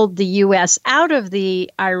pulled the U.S. out of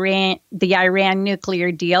the Iran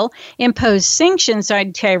nuclear deal, imposed sanctions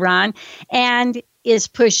on Tehran, and is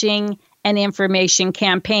pushing an information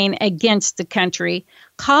campaign against the country,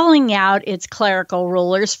 calling out its clerical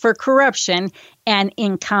rulers for corruption and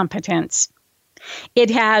incompetence.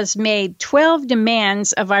 It has made 12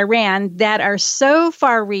 demands of Iran that are so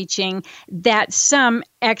far-reaching that some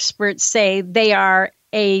experts say they are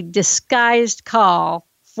a disguised call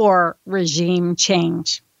for regime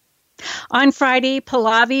change. On Friday,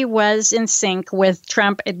 Pahlavi was in sync with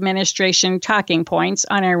Trump administration talking points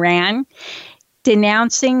on Iran,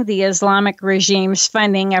 denouncing the Islamic regime's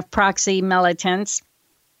funding of proxy militants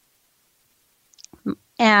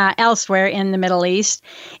elsewhere in the Middle East,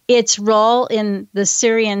 its role in the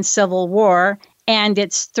Syrian civil war, and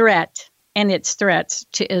its threats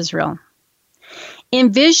to Israel.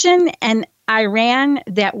 Envision an Iran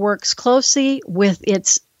that works closely with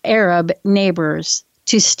its Arab neighbors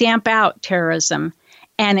to stamp out terrorism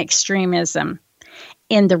and extremism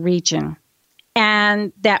in the region,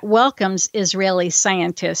 and that welcomes Israeli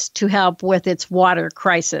scientists to help with its water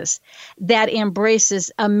crisis, that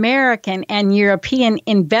embraces American and European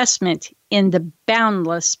investment in the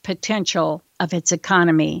boundless potential of its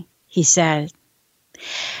economy, he said.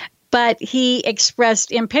 But he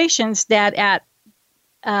expressed impatience at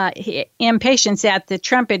the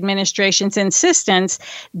Trump administration's insistence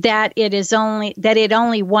that it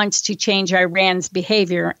only wants to change Iran's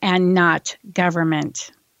behavior and not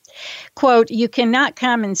government. Quote, "You cannot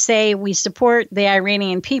come and say we support the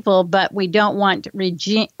Iranian people, but we don't want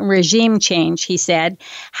regime change," he said.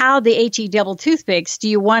 "How the HE double toothpicks do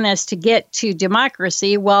you want us to get to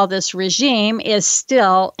democracy while this regime is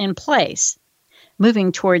still in place?"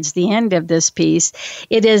 Moving towards the end of this piece,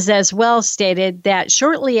 it is as well stated that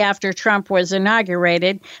shortly after Trump was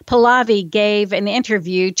inaugurated, Pahlavi gave an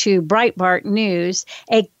interview to Breitbart News,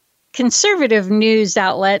 a conservative news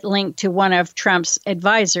outlet linked to one of Trump's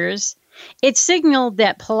advisors. It signaled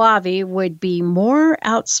that Pahlavi would be more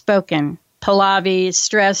outspoken. Pahlavi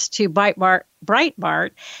stressed to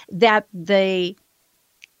Breitbart that the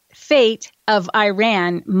fate of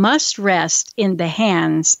Iran must rest in the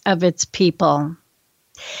hands of its people.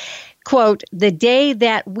 Quote, "The day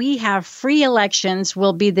that we have free elections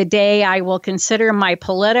will be the day I will consider my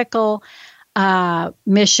political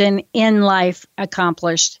mission in life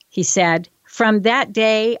accomplished," he said. "From that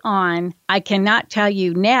day on, I cannot tell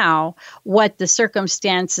you now what the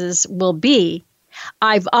circumstances will be.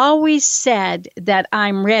 I've always said that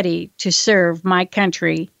I'm ready to serve my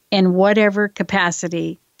country in whatever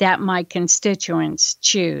capacity that my constituents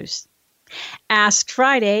choose." Asked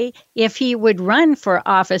Friday if he would run for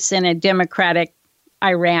office in a democratic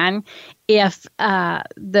Iran if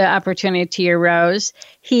the opportunity arose,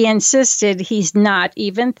 he insisted he's not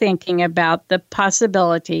even thinking about the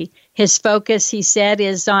possibility. His focus, he said,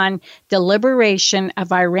 is on the liberation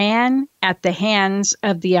of Iran at the hands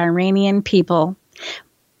of the Iranian people.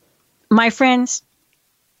 My friends,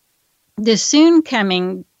 the soon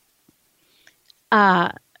coming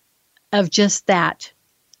of just that,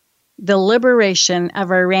 the liberation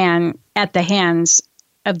of Iran at the hands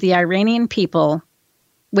of the Iranian people,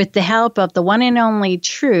 with the help of the one and only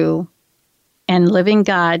true and living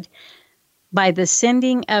God, by the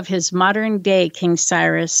sending of his modern-day King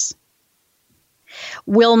Cyrus,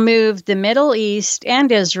 will move the Middle East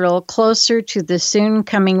and Israel closer to the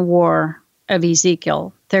soon-coming war of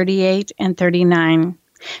Ezekiel 38 and 39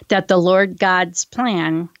 that the Lord God's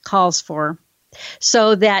plan calls for,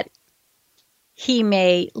 so that he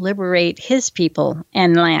may liberate his people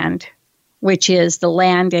and land, which is the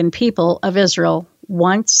land and people of Israel,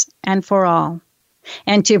 once and for all,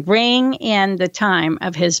 and to bring in the time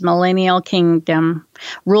of his millennial kingdom,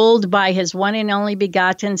 ruled by his one and only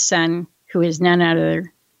begotten Son, who is none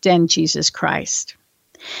other than Jesus Christ.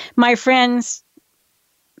 My friends,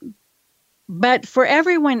 but for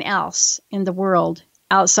everyone else in the world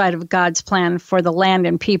outside of God's plan for the land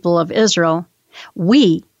and people of Israel,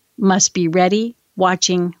 we must be ready,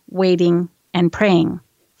 watching, waiting, and praying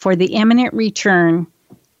for the imminent return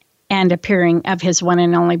and appearing of his one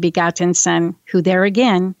and only begotten Son, who there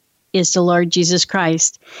again is the Lord Jesus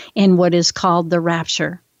Christ in what is called the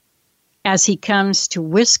rapture, as he comes to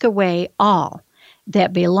whisk away all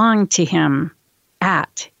that belong to him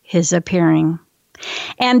at his appearing.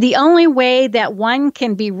 And the only way that one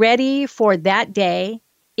can be ready for that day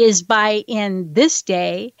is by in this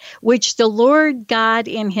day, which the Lord God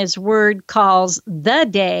in his word calls the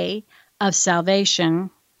day of salvation,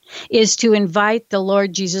 is to invite the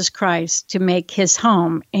Lord Jesus Christ to make his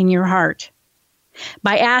home in your heart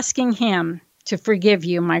by asking him to forgive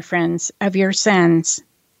you, my friends, of your sins.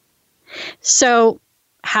 So,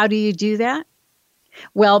 how do you do that?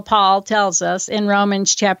 Well, Paul tells us in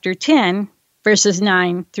Romans chapter 10, verses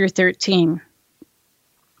 9 through 13,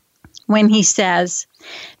 when he says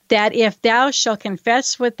that if thou shalt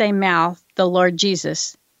confess with thy mouth the Lord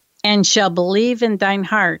Jesus, and shall believe in thine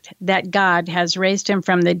heart that God has raised him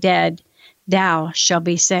from the dead, thou shalt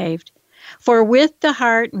be saved. For with the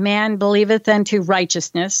heart man believeth unto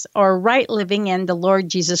righteousness, or right living in the Lord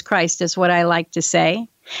Jesus Christ is what I like to say.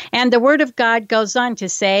 And the word of God goes on to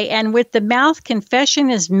say, and with the mouth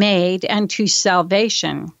confession is made unto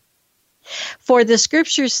salvation. For the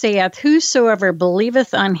scripture saith, whosoever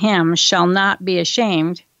believeth on him shall not be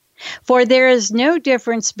ashamed. For there is no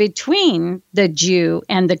difference between the Jew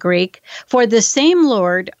and the Greek, for the same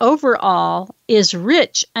Lord over all is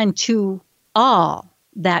rich unto all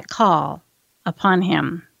that call upon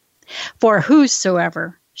him. For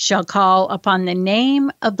whosoever shall call upon the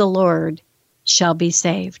name of the Lord shall be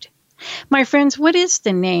saved. My friends, what is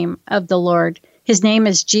the name of the Lord? His name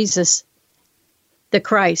is Jesus, the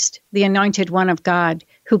Christ, the anointed one of God,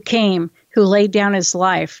 who came, who laid down his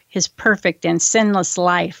life, his perfect and sinless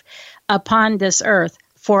life, upon this earth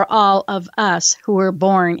for all of us who were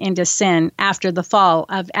born into sin after the fall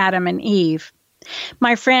of Adam and Eve.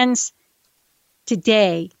 My friends,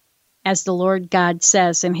 today, as the Lord God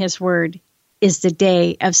says in his word, is the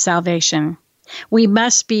day of salvation. We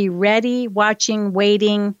must be ready, watching,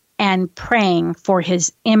 waiting, and praying for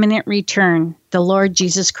his imminent return, the Lord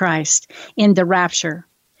Jesus Christ, in the rapture.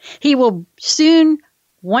 He will soon,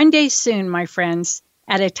 one day soon, my friends,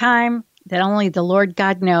 at a time that only the Lord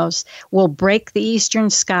God knows, will break the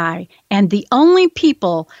eastern sky, and the only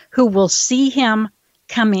people who will see him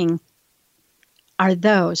coming are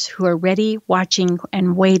those who are ready, watching,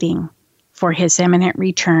 and waiting for his imminent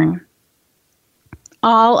return.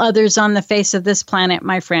 All others on the face of this planet,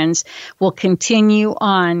 my friends, will continue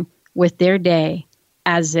on with their day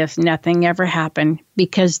as if nothing ever happened,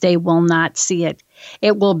 because they will not see it.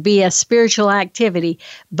 It will be a spiritual activity,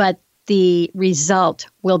 but the result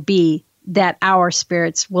will be that our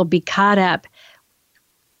spirits will be caught up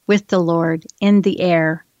with the Lord in the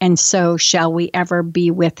air, and so shall we ever be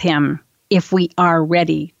with him if we are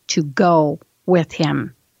ready to go with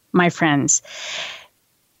him, my friends.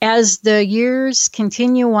 As the years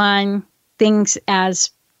continue on, things, as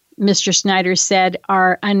Mr. Snyder said,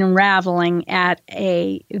 are unraveling at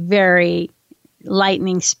a very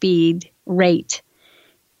lightning speed rate.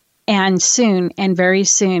 And soon, and very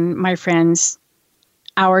soon, my friends,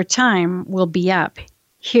 our time will be up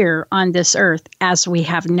here on this earth as we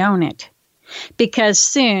have known it. Because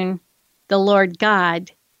soon the Lord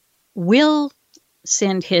God will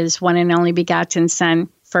send his one and only begotten Son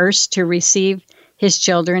first to receive his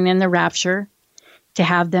children in the rapture, to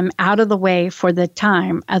have them out of the way for the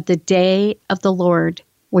time of the day of the Lord,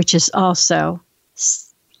 which is also,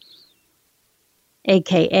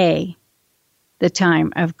 aka, the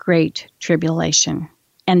time of great tribulation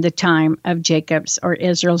and the time of Jacob's or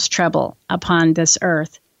Israel's trouble upon this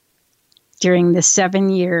earth. During the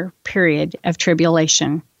 7-year period of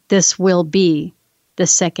tribulation, this will be the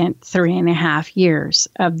second 3.5 years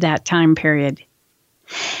of that time period.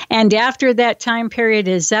 And after that time period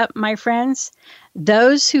is up, my friends,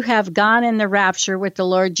 those who have gone in the rapture with the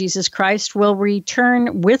Lord Jesus Christ will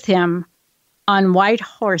return with him on white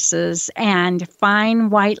horses and fine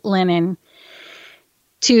white linen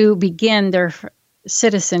to begin their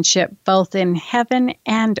citizenship both in heaven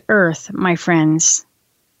and earth, my friends.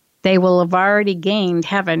 They will have already gained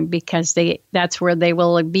heaven because that's where they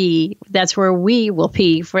will be. That's where we will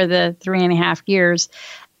be for the 3.5 years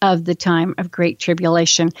of the time of great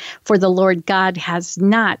tribulation. For the Lord God has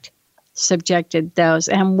not subjected those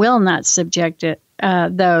and will not subject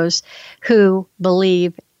those who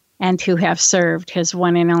believe and who have served his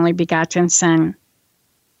one and only begotten Son.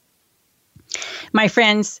 My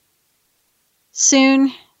friends,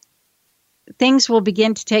 soon things will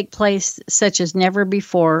begin to take place such as never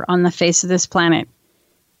before on the face of this planet.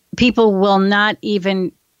 People will not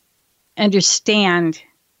even understand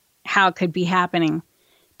how it could be happening,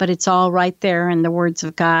 but it's all right there in the words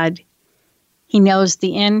of God. He knows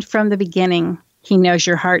the end from the beginning, He knows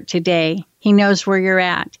your heart today. He knows where you're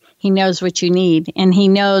at. He knows what you need. And he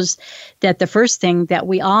knows that the first thing that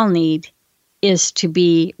we all need is to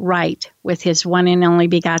be right with his one and only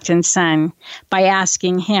begotten Son by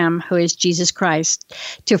asking him, who is Jesus Christ,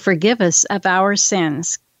 to forgive us of our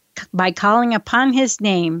sins by calling upon his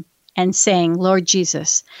name and saying, Lord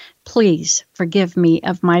Jesus, please forgive me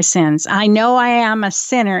of my sins. I know I am a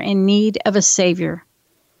sinner in need of a Savior.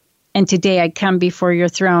 And today I come before your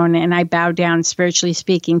throne and I bow down, spiritually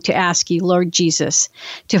speaking, to ask you, Lord Jesus,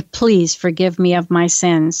 to please forgive me of my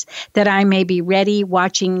sins, that I may be ready,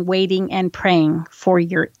 watching, waiting, and praying for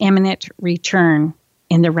your imminent return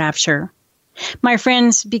in the rapture. My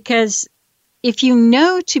friends, because if you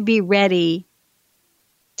know to be ready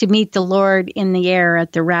to meet the Lord in the air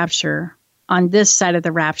at the rapture, on this side of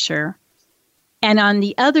the rapture, and on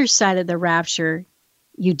the other side of the rapture,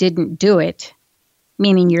 you didn't do it,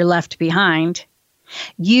 meaning you're left behind,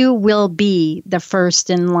 you will be the first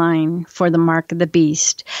in line for the mark of the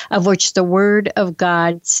beast, of which the word of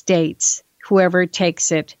God states, whoever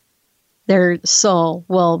takes it, their soul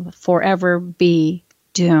will forever be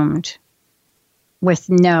doomed with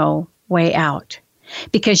no way out.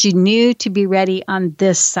 Because you knew to be ready on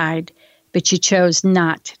this side, but you chose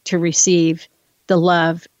not to receive the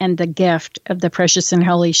love and the gift of the precious and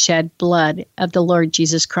holy shed blood of the Lord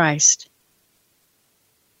Jesus Christ,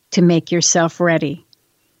 to make yourself ready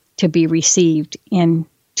to be received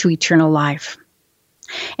into eternal life.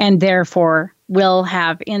 And therefore will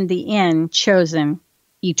have in the end chosen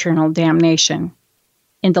eternal damnation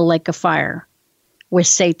in the lake of fire with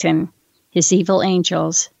Satan, his evil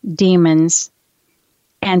angels, demons,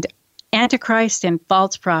 and Antichrist and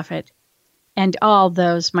false prophet, and all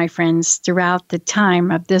those, my friends, throughout the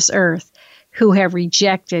time of this earth who have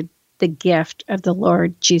rejected the gift of the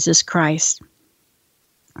Lord Jesus Christ,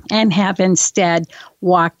 and have instead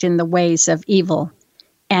walked in the ways of evil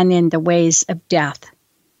and in the ways of death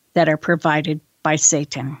that are provided by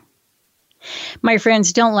Satan. My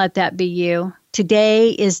friends, don't let that be you.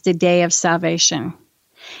 Today is the day of salvation.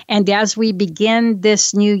 And as we begin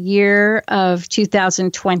this new year of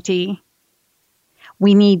 2020,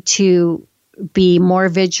 we need to be more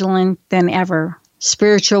vigilant than ever.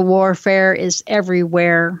 Spiritual warfare is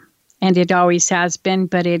everywhere, and it always has been,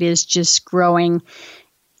 but it is just growing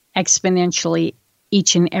exponentially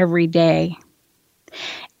each and every day.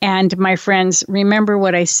 And my friends, remember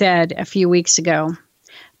what I said a few weeks ago.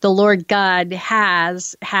 The Lord God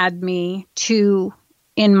has had me to,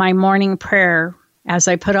 in my morning prayer, as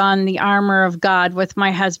I put on the armor of God with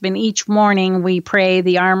my husband, each morning we pray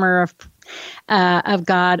the armor of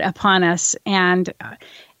God upon us and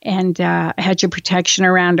hedge of protection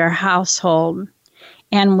around our household.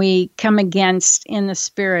 And we come against, in the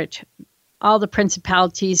spirit, all the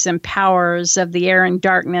principalities and powers of the air and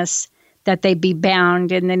darkness, that they be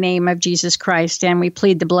bound in the name of Jesus Christ, and we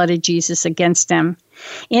plead the blood of Jesus against them.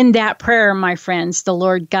 In that prayer, my friends, the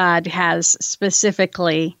Lord God has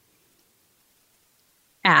specifically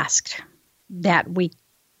asked that we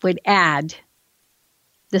would add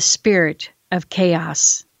the spirit of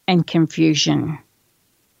chaos and confusion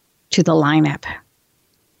to the lineup.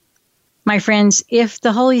 My friends, if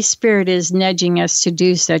the Holy Spirit is nudging us to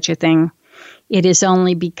do such a thing, it is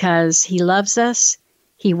only because he loves us.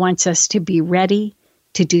 He wants us to be ready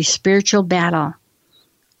to do spiritual battle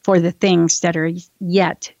for the things that are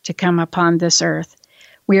yet to come upon this earth.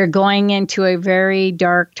 We are going into a very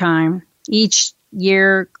dark time. Each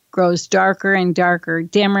year grows darker and darker,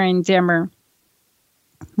 dimmer and dimmer.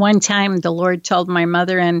 One time the Lord told my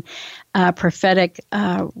mother in a prophetic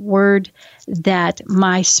word that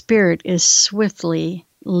my spirit is swiftly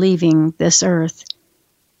leaving this earth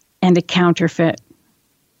and a counterfeit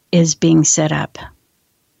is being set up.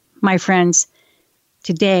 My friends,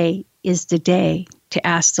 today is the day to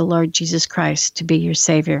ask the Lord Jesus Christ to be your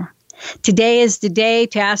Savior. Today is the day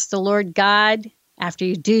to ask the Lord God, after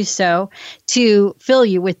you do so, to fill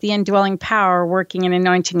you with the indwelling power, working and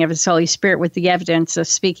anointing of his Holy Spirit with the evidence of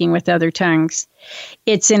speaking with other tongues.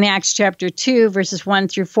 It's in Acts chapter 2, verses 1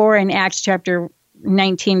 through 4, and Acts chapter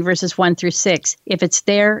 19, verses 1 through 6. If it's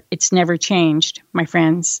there, it's never changed, my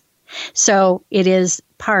friends. So it is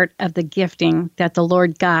part of the gifting that the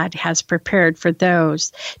Lord God has prepared for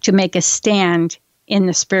those to make a stand in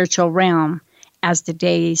the spiritual realm as the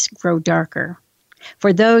days grow darker.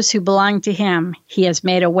 For those who belong to him, he has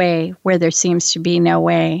made a way where there seems to be no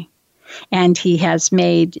way, and he has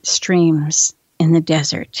made streams in the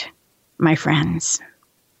desert, my friends.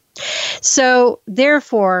 So,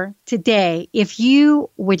 therefore, today, if you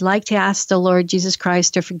would like to ask the Lord Jesus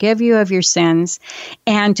Christ to forgive you of your sins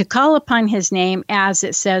and to call upon his name, as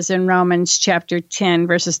it says in Romans chapter 10,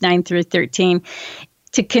 verses 9 through 13,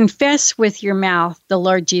 to confess with your mouth the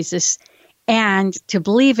Lord Jesus and to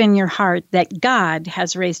believe in your heart that God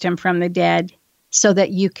has raised him from the dead so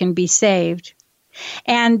that you can be saved.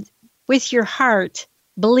 And with your heart,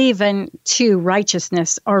 believe into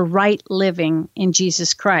righteousness or right living in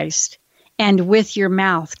Jesus Christ. And with your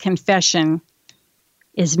mouth, confession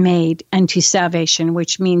is made unto salvation,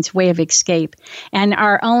 which means way of escape. And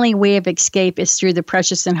our only way of escape is through the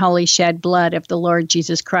precious and holy shed blood of the Lord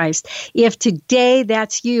Jesus Christ. If today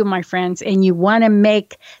that's you, my friends, and you want to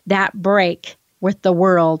make that break with the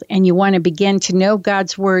world, and you want to begin to know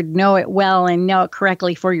God's word, know it well, and know it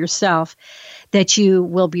correctly for yourself, that you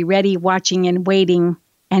will be ready, watching, and waiting,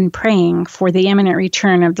 and praying for the imminent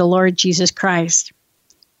return of the Lord Jesus Christ,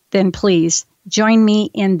 then please join me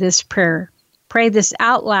in this prayer. Pray this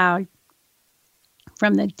out loud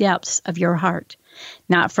from the depths of your heart,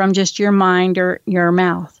 not from just your mind or your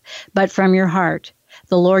mouth, but from your heart.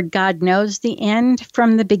 The Lord God knows the end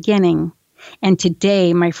from the beginning. And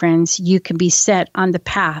today, my friends, you can be set on the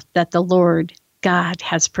path that the Lord God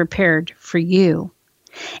has prepared for you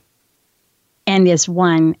and is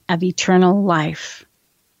one of eternal life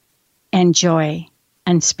and joy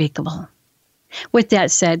unspeakable. With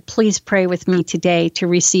that said, please pray with me today to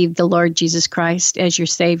receive the Lord Jesus Christ as your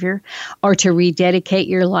Savior or to rededicate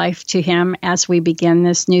your life to him as we begin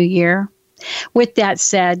this new year. With that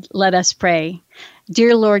said, let us pray.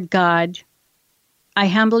 Dear Lord God, I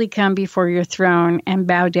humbly come before your throne and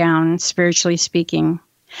bow down, spiritually speaking.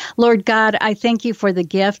 Lord God, I thank you for the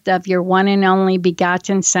gift of your one and only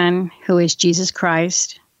begotten Son, who is Jesus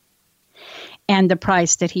Christ, and the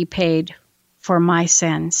price that he paid for my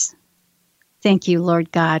sins. Thank you,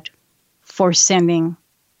 Lord God, for sending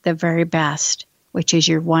the very best, which is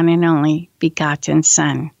your one and only begotten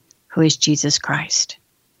Son, who is Jesus Christ.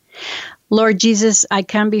 Lord Jesus, I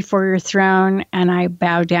come before your throne and I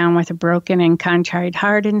bow down with a broken and contrite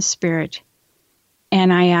heart and spirit.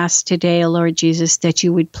 And I ask today, Lord Jesus, that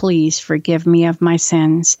you would please forgive me of my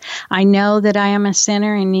sins. I know that I am a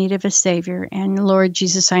sinner in need of a Savior. And Lord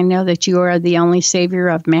Jesus, I know that you are the only Savior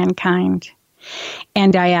of mankind.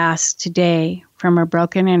 And I ask today, from a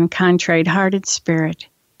broken and contrite-hearted spirit,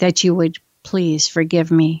 that you would please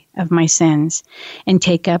forgive me of my sins and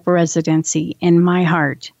take up residency in my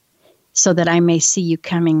heart, so that I may see you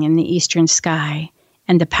coming in the eastern sky,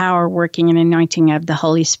 and the power, working, and anointing of the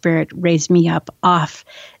Holy Spirit raise me up off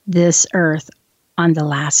this earth on the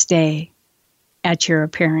last day at your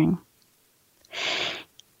appearing.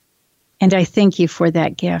 And I thank you for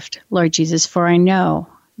that gift, Lord Jesus, for I know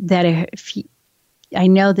that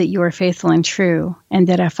you are faithful and true, and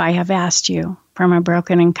that if I have asked you from a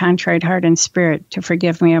broken and contrite heart and spirit to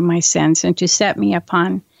forgive me of my sins and to set me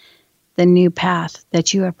upon the new path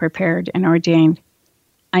that you have prepared and ordained,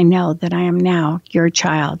 I know that I am now your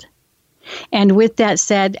child. And with that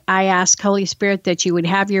said, I ask, Holy Spirit, that you would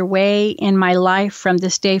have your way in my life from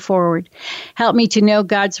this day forward. Help me to know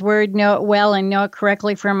God's word, know it well, and know it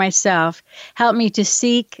correctly for myself. Help me to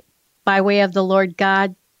seek, by way of the Lord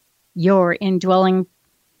God, your indwelling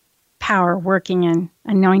power, working and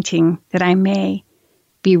anointing, that I may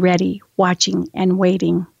be ready, watching, and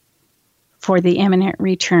waiting for the imminent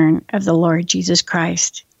return of the Lord Jesus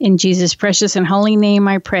Christ. In Jesus' precious and holy name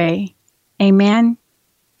I pray. Amen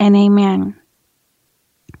and amen.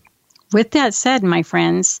 With that said, my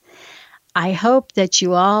friends, I hope that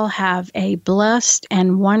you all have a blessed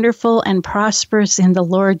and wonderful and prosperous in the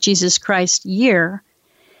Lord Jesus Christ year.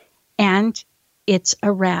 And it's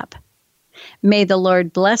a wrap. May the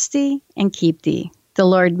Lord bless thee and keep thee. The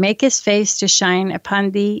Lord make his face to shine upon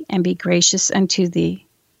thee and be gracious unto thee.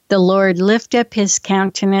 The Lord lift up his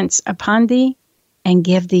countenance upon thee and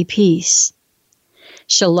give thee peace.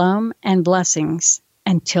 Shalom and blessings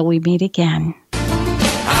until we meet again.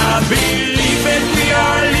 I believe that we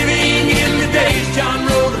are living in the days John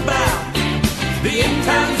wrote about. The end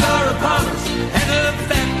times are upon us, and of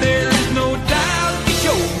that there is no doubt. Get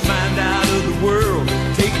your mind out of the world,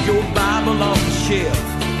 take your Bible off the shelf,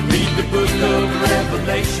 read the book of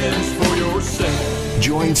Revelations for yourself.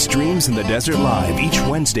 Join Streams in the Desert Live each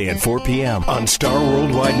Wednesday at 4 p.m. on Star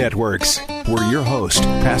Worldwide Networks, where your host,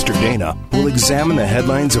 Pastor Dana, will examine the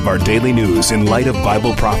headlines of our daily news in light of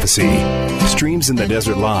Bible prophecy. Streams in the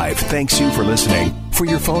Desert Live thanks you for listening, for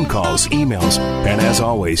your phone calls, emails, and as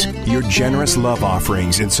always, your generous love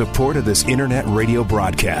offerings in support of this internet radio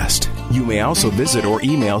broadcast. You may also visit or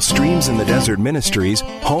email Streams in the Desert Ministries,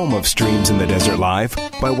 home of Streams in the Desert Live,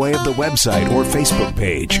 by way of the website or Facebook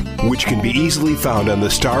page, which can be easily found on the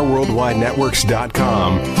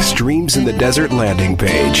StarWorldWideNetworks.com Streams in the Desert landing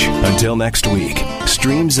page. Until next week,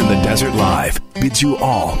 Streams in the Desert Live bids you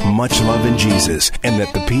all much love in Jesus, and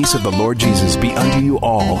that the peace of the Lord Jesus be unto you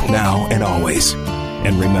all now and always.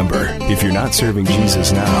 And remember, if you're not serving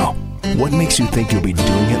Jesus now, what makes you think you'll be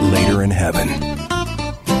doing it later in heaven?